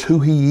 There is who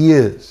He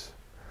is.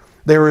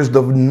 There is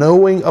the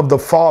knowing of the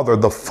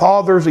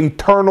Father's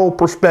eternal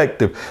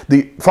perspective,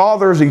 the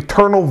Father's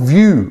eternal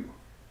view.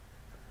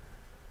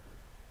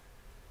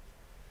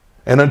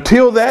 And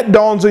until that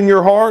dawns in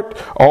your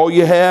heart, all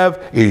you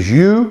have is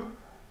you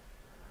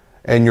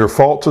and your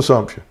false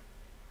assumption.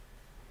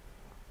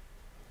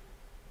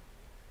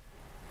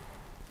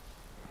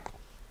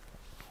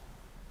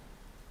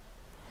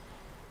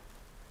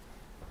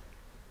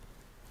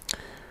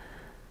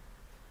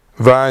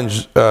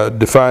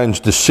 Defines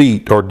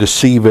deceit or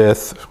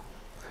deceiveth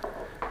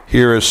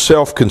here as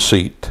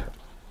self-conceit,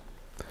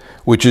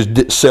 which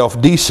is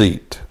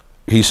self-deceit.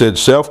 He said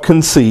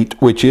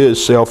self-conceit, which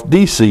is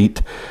self-deceit,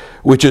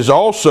 which is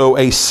also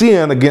a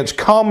sin against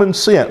common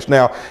sense.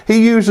 Now,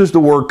 he uses the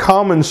word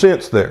common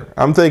sense there.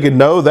 I'm thinking,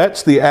 no,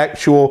 that's the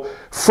actual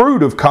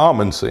fruit of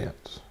common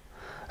sense.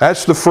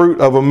 That's the fruit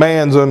of a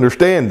man's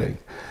understanding.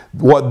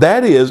 What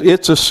that is,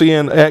 it's a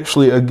sin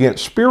actually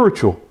against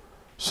spiritual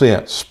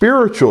sense,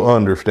 spiritual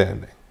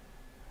understanding.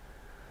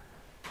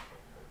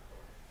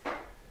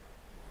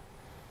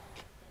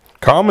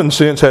 Common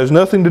sense has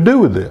nothing to do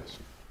with this.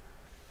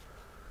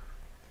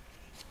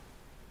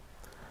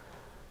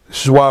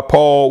 This is why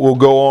Paul will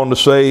go on to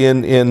say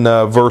in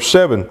verse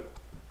 7,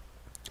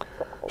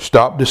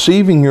 stop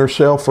deceiving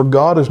yourself, for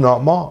God is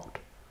not mocked.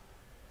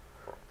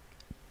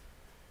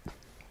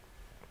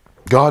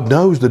 God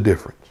knows the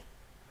difference.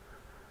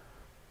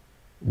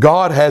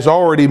 God has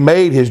already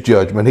made His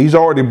judgment. He's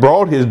already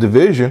brought His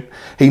division.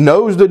 He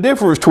knows the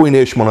difference between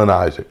Ishmael and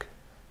Isaac.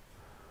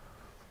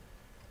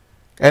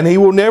 And He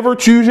will never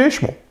choose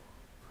Ishmael.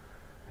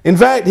 In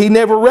fact, He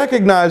never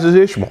recognizes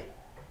Ishmael.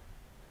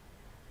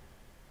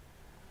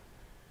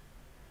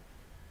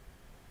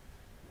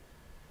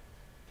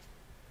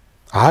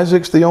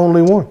 Isaac's the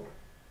only one.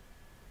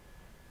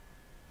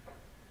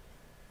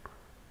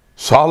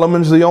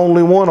 Solomon's the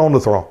only one on the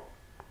throne.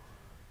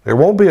 There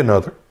won't be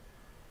another.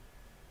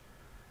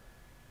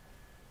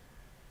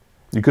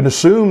 You can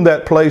assume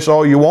that place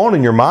all you want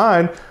in your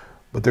mind,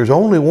 but there's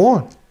only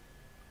one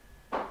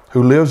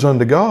who lives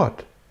unto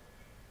God.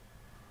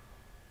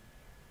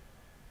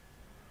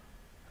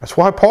 That's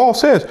why Paul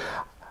says,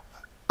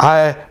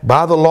 I,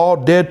 by the law,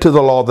 dead to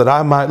the law, that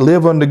I might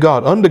live unto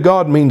God. Unto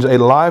God means a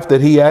life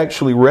that he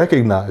actually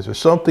recognizes,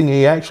 something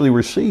he actually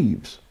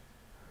receives.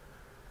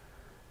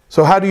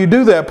 So how do you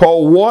do that,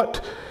 Paul?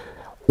 What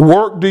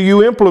work do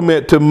you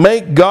implement to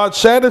make God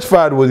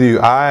satisfied with you?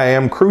 I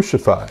am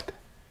crucified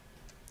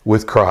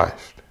with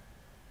Christ.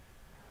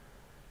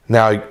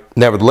 Now,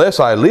 nevertheless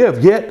I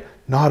live, yet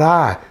not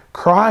I.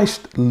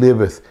 Christ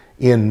liveth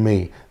in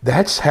me.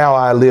 That's how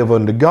I live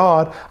unto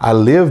God. I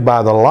live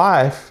by the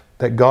life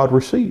that God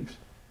receives,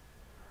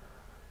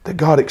 that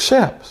God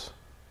accepts.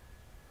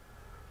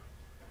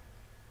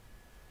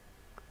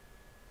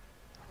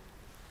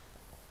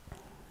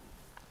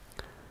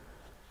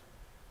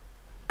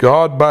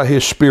 God, by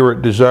His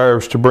Spirit,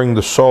 desires to bring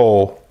the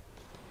soul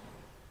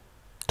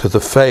to the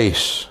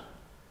face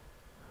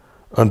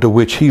unto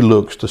which He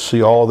looks to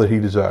see all that He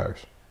desires.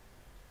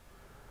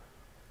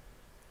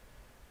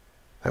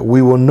 That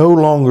we will no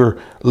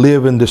longer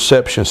live in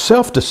deception,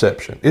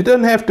 self-deception. It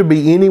doesn't have to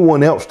be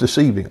anyone else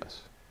deceiving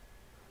us.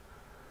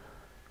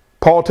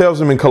 Paul tells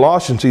them in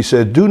Colossians, he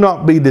said, do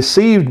not be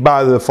deceived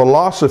by the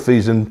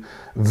philosophies and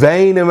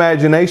vain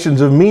imaginations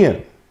of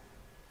men.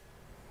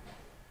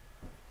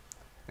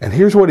 And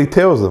here's what he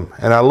tells them,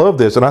 and I love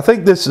this, and I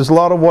think this is a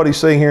lot of what he's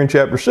saying here in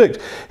chapter 6.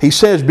 He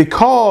says,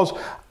 because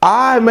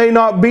I may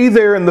not be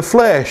there in the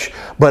flesh,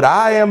 but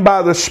I am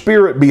by the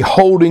Spirit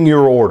beholding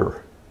your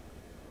order.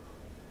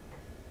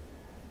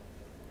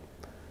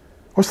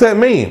 What's that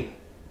mean?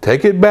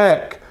 Take it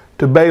back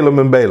to Balaam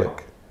and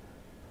Balak.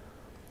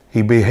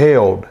 He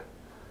beheld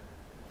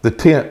the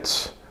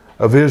tents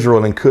of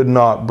Israel and could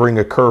not bring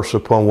a curse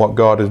upon what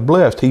God has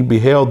blessed. He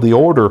beheld the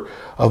order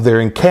of their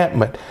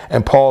encampment.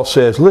 And Paul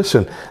says,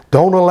 listen,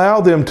 don't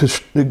allow them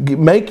to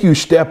make you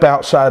step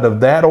outside of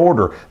that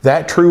order,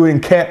 that true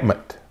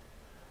encampment.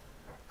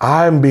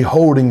 I'm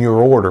beholding your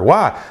order.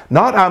 Why?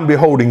 Not I'm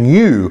beholding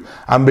you.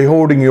 I'm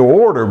beholding your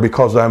order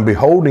because I'm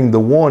beholding the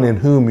one in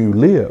whom you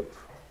live.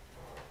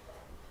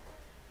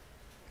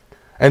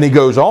 And he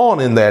goes on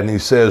in that and he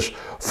says,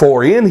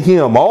 for in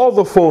Him all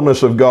the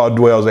fullness of God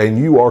dwells, and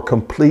you are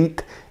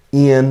complete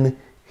in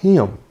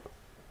Him.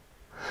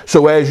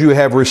 So as you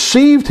have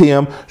received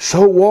Him,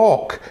 so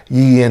walk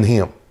ye in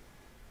Him,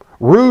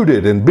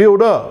 rooted and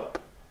built up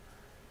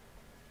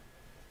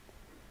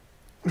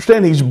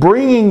Understand, he's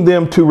bringing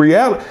them to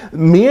reality.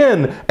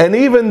 Men and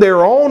even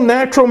their own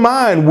natural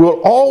mind will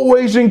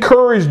always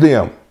encourage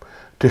them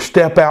to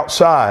step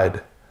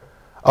outside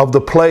of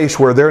the place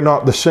where they're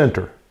not the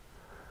center.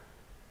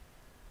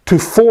 To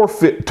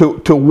forfeit,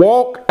 to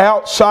walk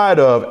outside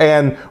of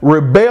and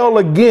rebel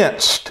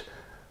against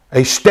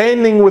a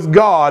standing with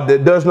God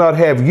that does not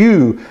have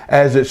you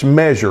as its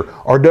measure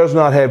or does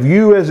not have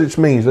you as its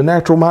means. The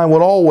natural mind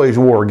will always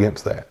war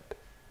against that.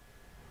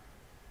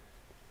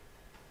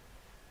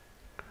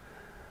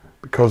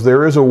 Because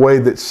there is a way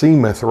that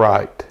seemeth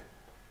right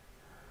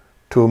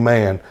to a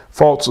man.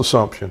 False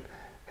assumption.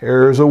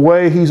 There is a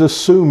way he's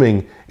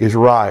assuming is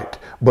right,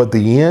 but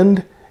the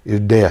end is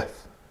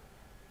death.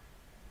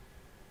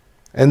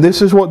 And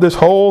this is what this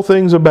whole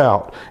thing's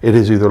about. It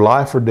is either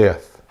life or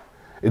death.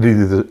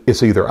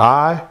 It's either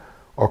I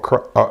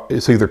or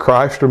it's either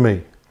Christ or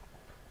me.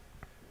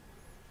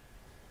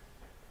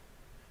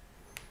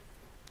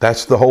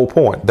 That's the whole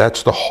point.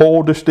 That's the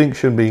whole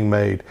distinction being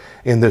made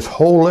in this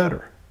whole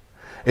letter.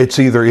 It's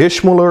either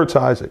Ishmael or it's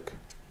Isaac.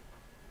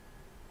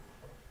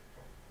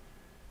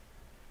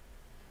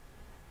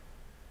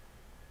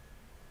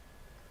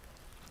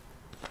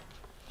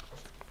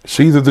 It's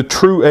either the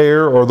true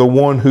heir or the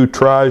one who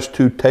tries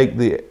to take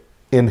the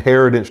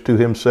inheritance to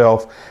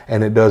himself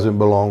and it doesn't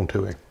belong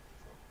to him.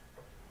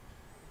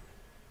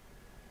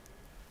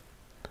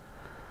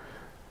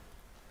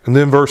 And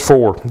then verse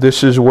 4.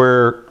 This is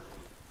where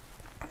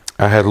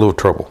I had a little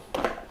trouble.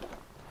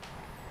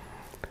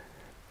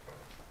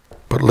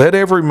 But let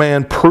every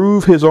man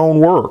prove his own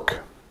work,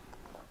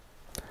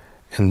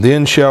 and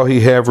then shall he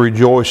have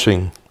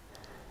rejoicing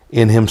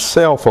in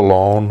himself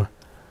alone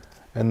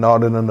and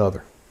not in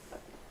another.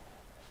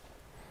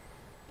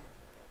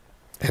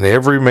 And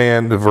every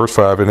man, verse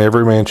 5, and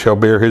every man shall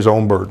bear his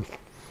own burden.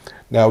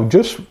 Now,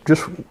 just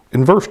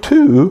in verse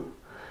 2,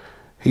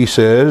 he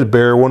says,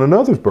 bear one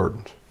another's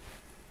burdens.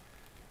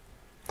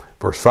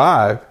 Verse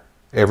 5,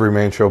 every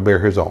man shall bear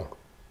his own.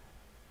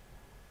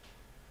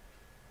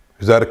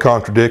 Is that a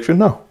contradiction?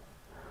 No.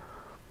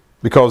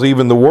 Because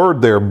even the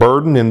word there,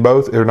 burden, in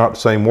both, they're not the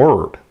same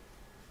word.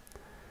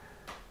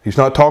 He's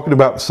not talking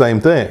about the same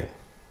thing.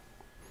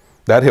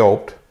 That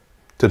helped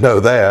to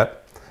know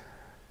that.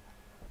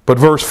 But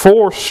verse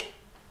 4,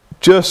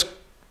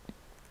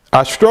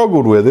 I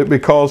struggled with it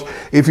because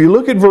if you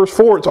look at verse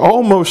 4, it's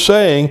almost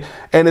saying,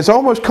 and it's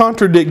almost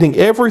contradicting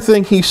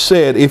everything he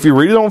said. If you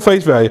read it on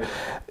face value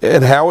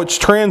and how it's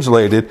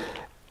translated,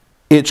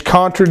 it's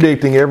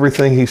contradicting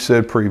everything he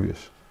said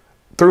previous.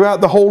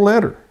 Throughout the whole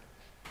letter.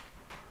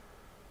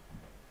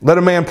 Let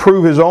a man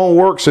prove his own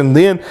works, and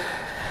then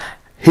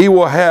he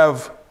will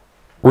have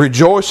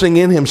rejoicing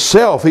in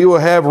himself. He will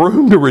have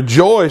room to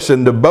rejoice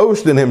and to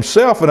boast in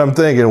himself. And I'm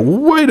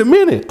thinking, wait a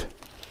minute.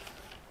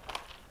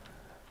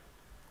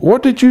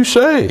 What did you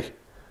say?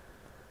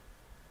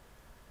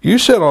 You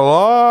said a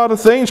lot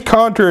of things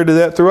contrary to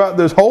that throughout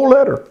this whole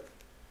letter.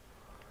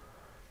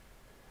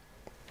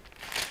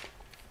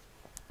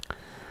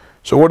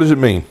 So what does it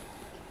mean?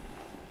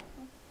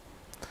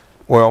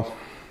 Well,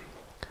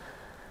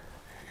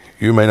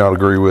 you may not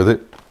agree with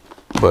it,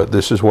 but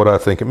this is what I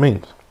think it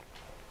means.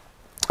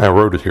 I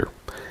wrote it here.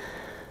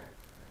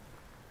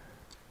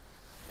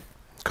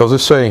 Because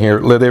it's saying here,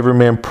 let every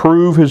man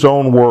prove his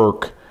own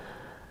work.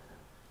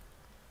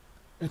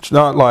 It's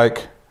not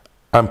like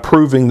I'm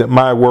proving that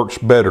my work's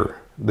better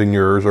than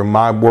yours or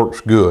my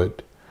work's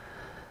good.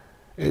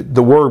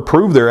 The word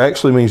prove there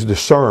actually means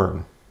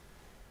discern.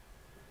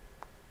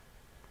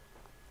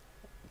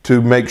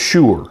 To make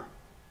sure.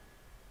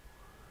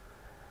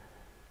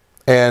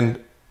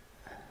 And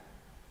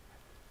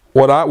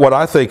what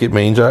I think it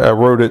means, I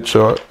wrote it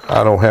so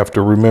I don't have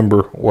to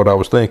remember what I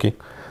was thinking.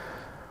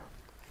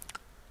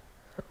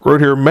 I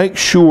wrote here, make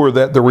sure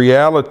that the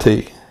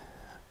reality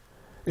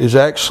is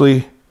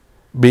actually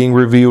being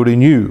revealed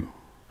in you.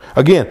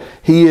 Again,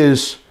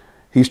 he's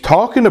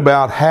talking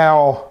about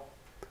how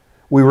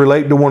we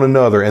relate to one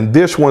another, and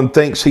this one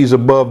thinks he's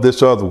above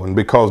this other one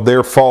because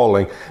they're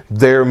falling,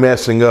 they're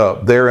messing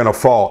up, they're in a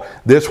fault.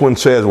 This one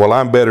says, well,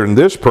 I'm better than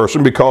this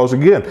person because,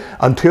 again,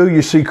 until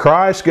you see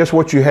Christ, guess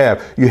what you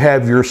have? You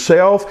have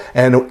yourself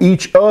and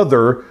each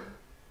other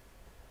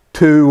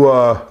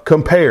to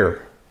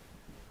compare.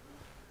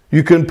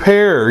 You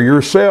compare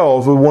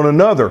yourselves with one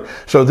another.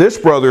 So this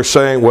brother is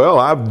saying, well,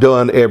 I've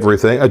done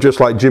everything, just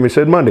like Jimmy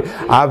said Monday,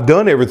 I've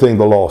done everything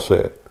the law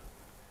said.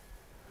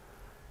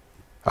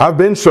 I've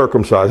been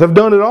circumcised. I've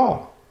done it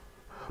all.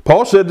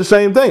 Paul said the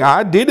same thing.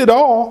 I did it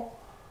all.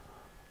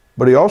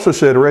 But he also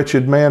said,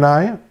 wretched man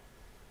I am.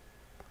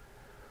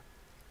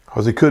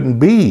 Because he couldn't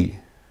be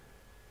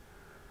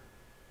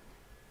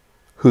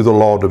who the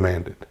law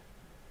demanded.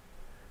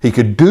 He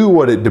could do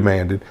what it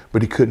demanded,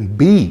 but he couldn't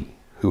be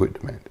who it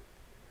demanded.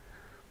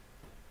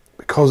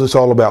 Because it's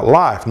all about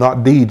life,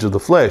 not deeds of the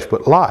flesh,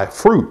 but life,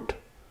 fruit,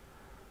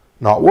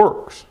 not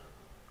works.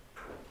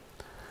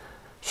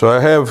 So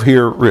I have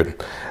here written,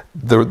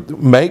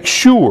 make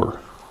sure,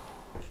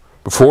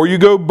 before you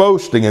go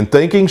boasting and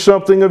thinking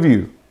something of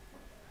you,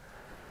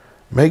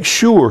 Make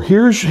sure,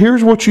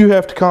 here's what you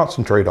have to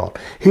concentrate on.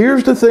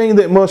 Here's the thing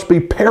that must be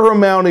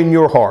paramount in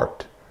your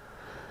heart.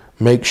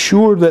 Make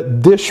sure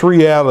that this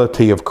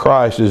reality of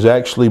Christ is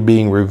actually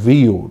being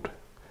revealed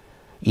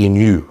in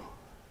you.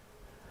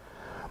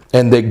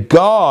 And that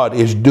God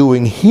is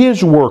doing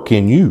His work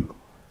in you.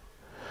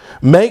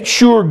 Make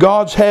sure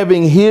God's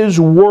having His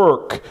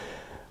work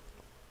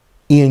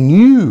in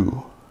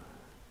you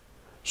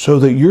so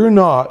that you're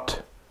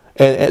not,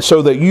 and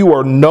so that you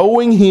are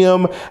knowing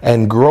Him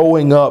and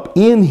growing up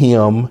in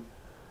Him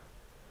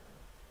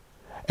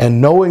and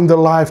knowing the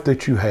life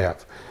that you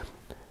have.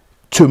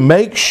 To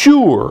make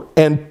sure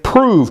and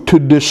prove, to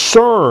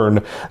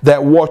discern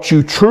that what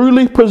you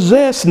truly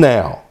possess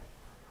now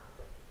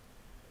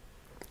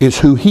is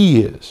who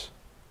He is,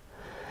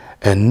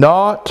 and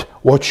not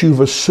what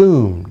you've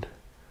assumed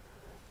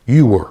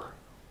you were.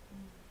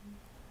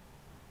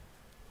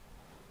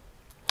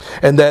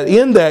 And that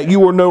in that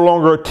you are no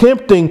longer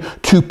attempting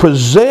to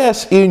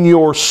possess in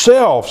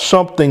yourself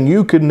something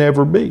you could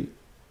never be.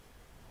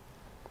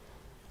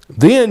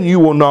 Then you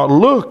will not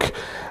look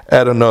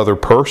at another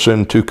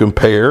person to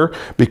compare,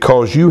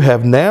 because you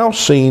have now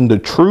seen the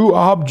true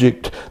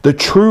object, the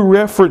true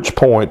reference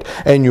point,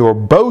 and your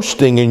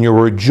boasting and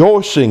your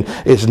rejoicing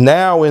is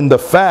now in the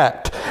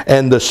fact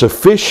and the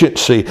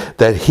sufficiency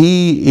that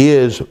He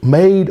is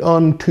made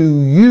unto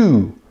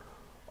you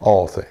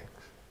all things.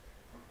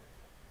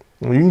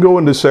 You can go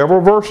into several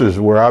verses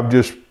where I've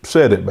just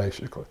said it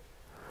basically.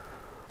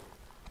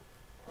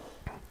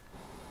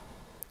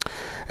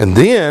 And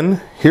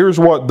then, here's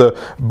what the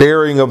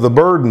bearing of the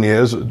burden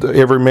is.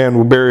 Every man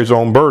will bear his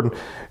own burden.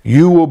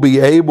 You will be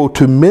able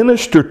to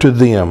minister to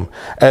them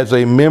as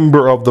a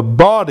member of the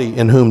body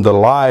in whom the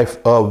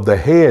life of the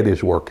head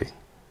is working.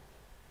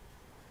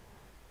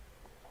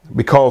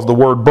 Because the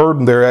word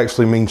burden there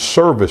actually means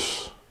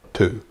service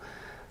to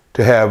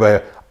have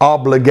an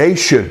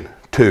obligation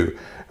to.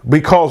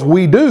 Because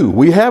we do.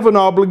 We have an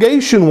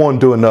obligation one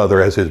to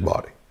another as His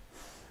body.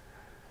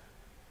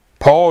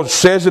 Paul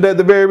says it at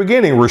the very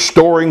beginning,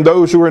 restoring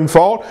those who are in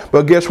fault.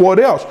 But guess what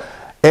else?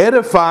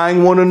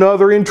 Edifying one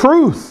another in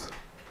truth.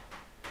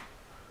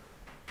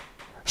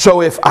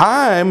 So if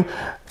I'm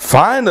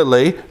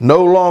finally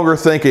no longer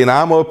thinking,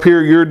 I'm up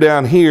here, you're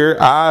down here,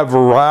 I've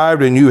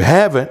arrived and you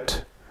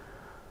haven't.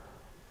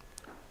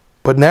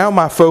 But now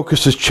my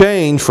focus has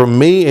changed from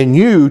me and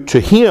you to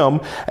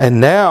Him,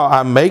 and now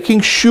I'm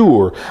making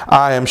sure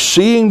I am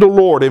seeing the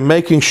Lord and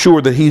making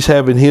sure that He's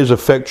having His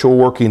effectual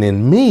working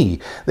in me.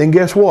 Then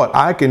guess what?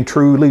 I can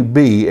truly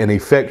be an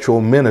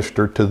effectual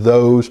minister to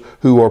those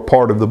who are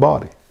part of the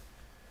body.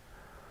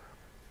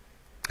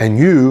 And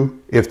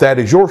you, if that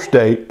is your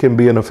state, can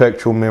be an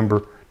effectual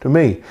member to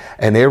me.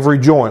 And every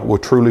joint will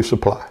truly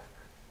supply.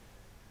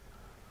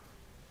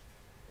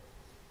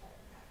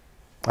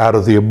 Out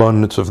of the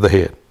abundance of the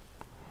head.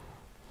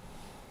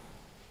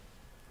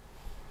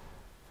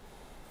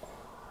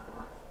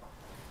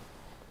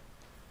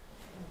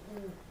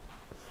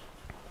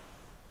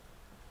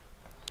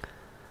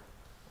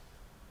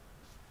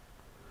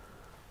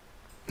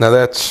 Now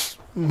that's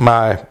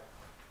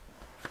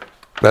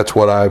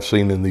what I've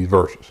seen in these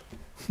verses.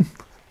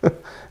 And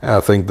I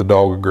think the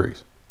dog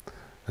agrees.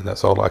 And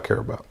that's all I care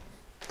about.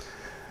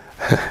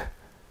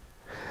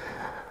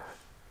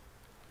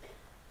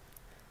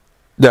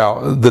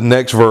 Now, the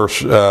next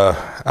verse,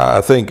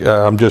 I think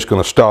I'm just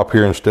going to stop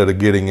here instead of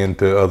getting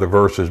into other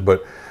verses.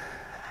 But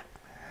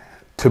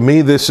to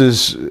me, this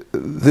is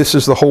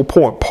the whole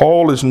point.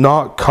 Paul is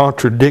not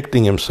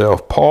contradicting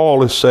himself.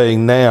 Paul is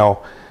saying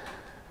now,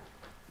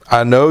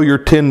 I know your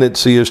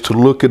tendency is to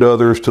look at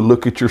others, to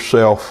look at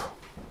yourself,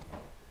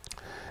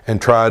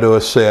 and try to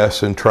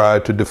assess, and try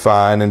to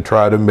define, and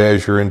try to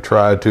measure, and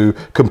try to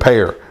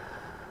compare.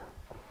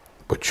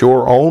 But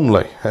you're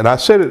only, and I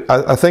said it,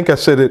 I think I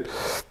said it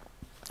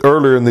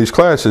earlier in these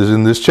classes,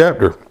 in this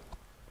chapter,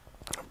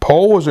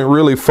 Paul wasn't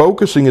really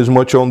focusing as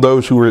much on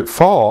those who were at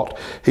fault.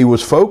 He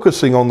was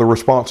focusing on the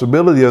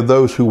responsibility of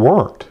those who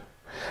weren't,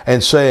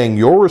 and saying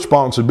your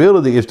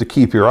responsibility is to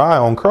keep your eye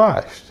on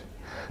Christ,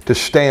 to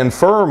stand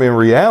firm in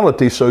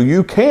reality so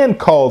you can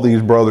call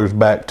these brothers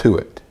back to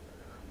it.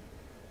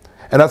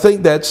 And I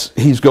think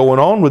he's going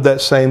on with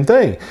that same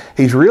thing.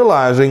 He's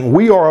realizing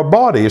we are a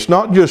body. It's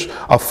not just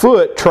a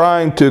foot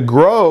trying to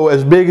grow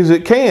as big as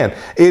it can.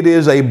 It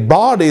is a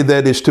body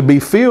that is to be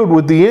filled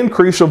with the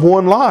increase of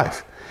one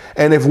life.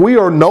 And if we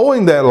are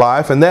knowing that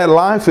life, and that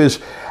life is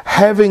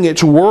having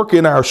its work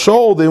in our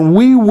soul, then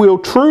we will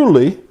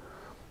truly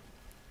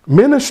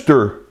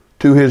minister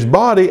to His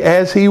body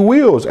as He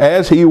wills,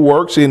 as He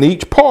works in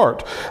each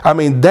part. I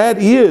mean, that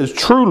is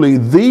truly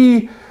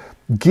the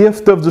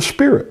gift of the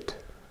Spirit.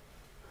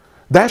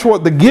 That's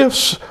what the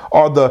gifts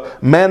or the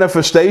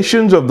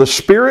manifestations of the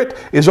Spirit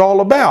is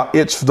all about.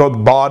 It's the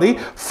body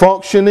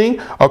functioning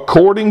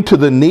according to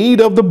the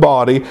need of the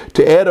body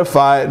to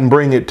edify it and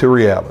bring it to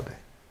reality.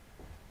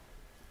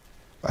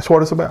 That's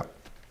what it's about.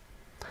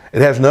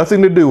 It has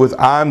nothing to do with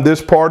I'm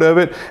this part of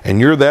it and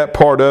you're that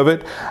part of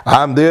it.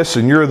 I'm this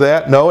and you're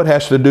that. No, it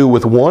has to do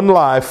with one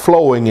life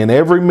flowing in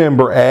every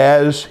member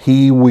as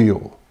He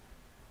will.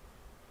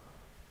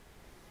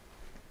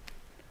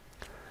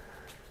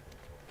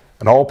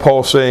 And all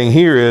Paul's saying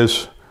here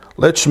is,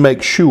 let's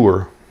make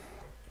sure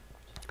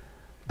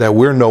that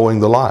we're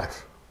knowing the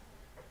life.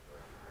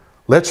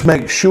 Let's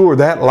make sure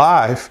that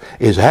life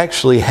is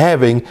actually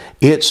having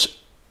its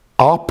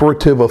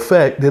operative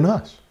effect in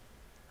us.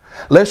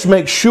 Let's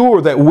make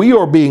sure that we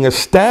are being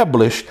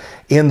established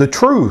in the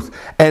truth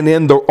and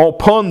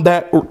upon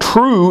that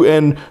true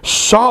and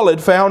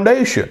solid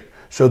foundation,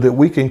 so that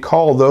we can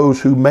call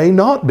those who may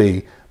not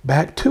be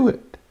back to it.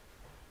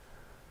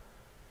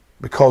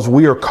 Because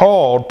we are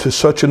called to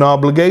such an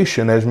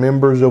obligation as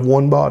members of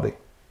one body.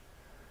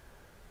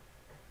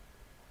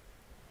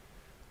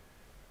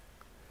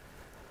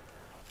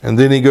 And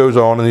then he goes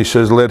on and he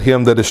says, let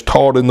him that is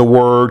taught in the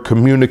word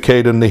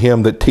communicate unto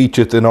him that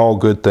teacheth in all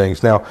good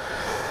things. Now,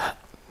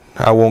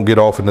 I won't get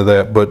off into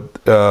that,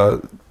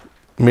 but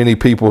many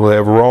people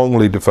have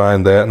wrongly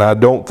defined that, and I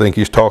don't think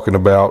he's talking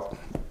about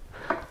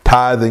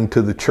tithing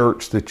to the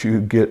church that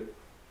you get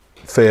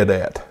fed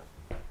at.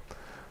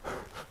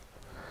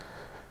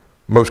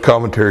 Most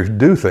commentaries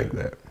do think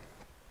that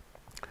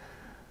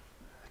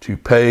you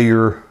pay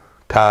your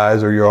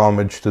tithes or your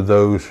homage to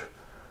those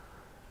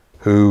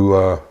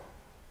who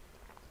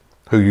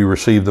you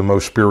receive the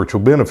most spiritual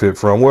benefit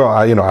from. Well,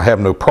 I have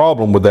no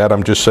problem with that.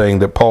 I'm just saying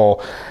that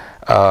Paul,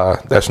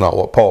 that's not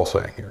what Paul's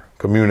saying here.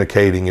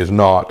 Communicating is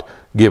not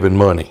giving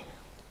money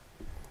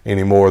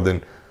any more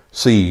than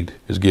seed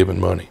is giving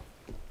money.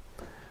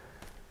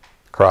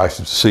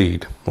 Christ is the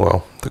seed.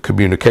 Well, the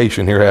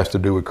communication here has to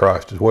do with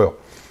Christ as well.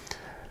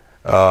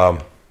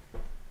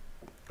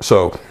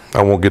 So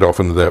I won't get off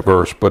into that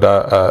verse, but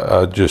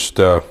I just,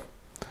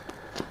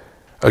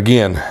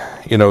 again,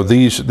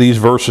 these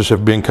verses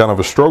have been kind of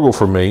a struggle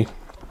for me,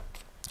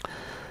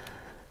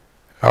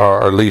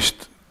 or at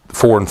least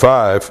 4 and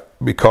 5,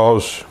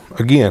 because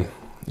again,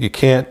 you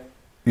can't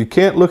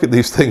look at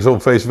these things on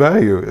face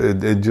value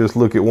and just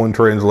look at one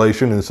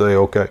translation and say,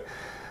 okay.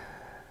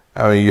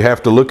 I mean, you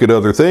have to look at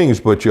other things,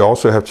 but you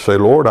also have to say,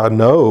 Lord, I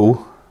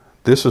know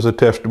this is a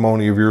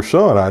testimony of your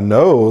Son. I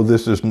know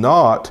this is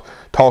not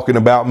talking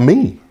about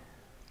me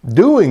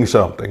doing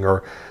something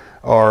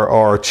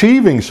or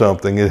achieving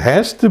something. It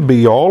has to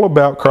be all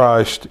about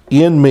Christ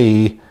in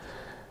me.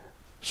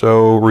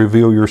 So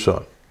reveal your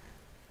Son.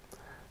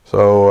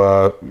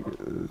 So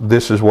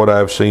this is what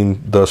I've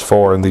seen thus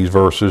far in these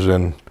verses.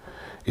 And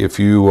if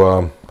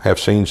you have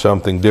seen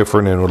something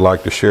different and would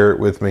like to share it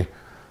with me,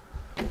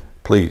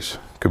 please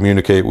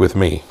communicate with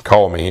me.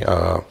 Call me.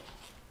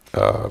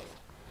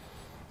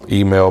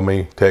 Email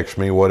me, text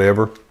me,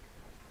 whatever,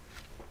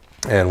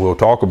 and we'll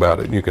talk about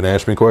it. You can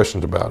ask me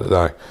questions about it.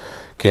 I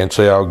can't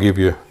say I'll give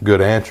you good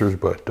answers,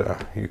 but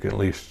you can at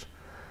least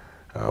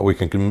we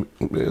can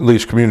at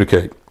least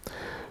communicate.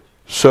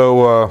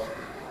 So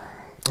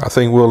I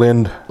think we'll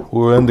end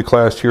the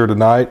class here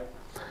tonight.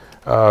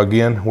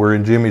 Again, we're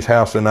in Jimmy's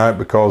house tonight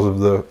because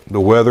of the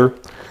weather.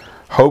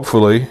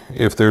 Hopefully,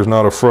 if there's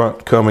not a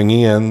front coming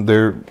in,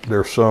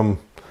 there's some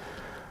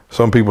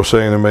people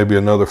saying there may be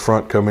another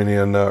front coming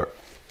in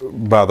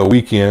by the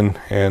weekend,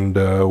 and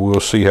we'll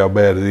see how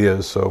bad it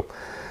is. So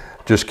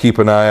just keep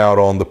an eye out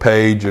on the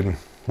page, and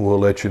we'll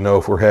let you know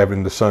if we're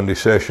having the Sunday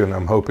session.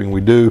 I'm hoping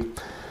we do.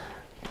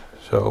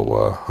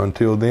 So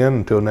until then,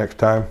 until next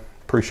time,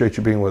 appreciate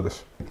you being with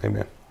us.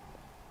 Amen.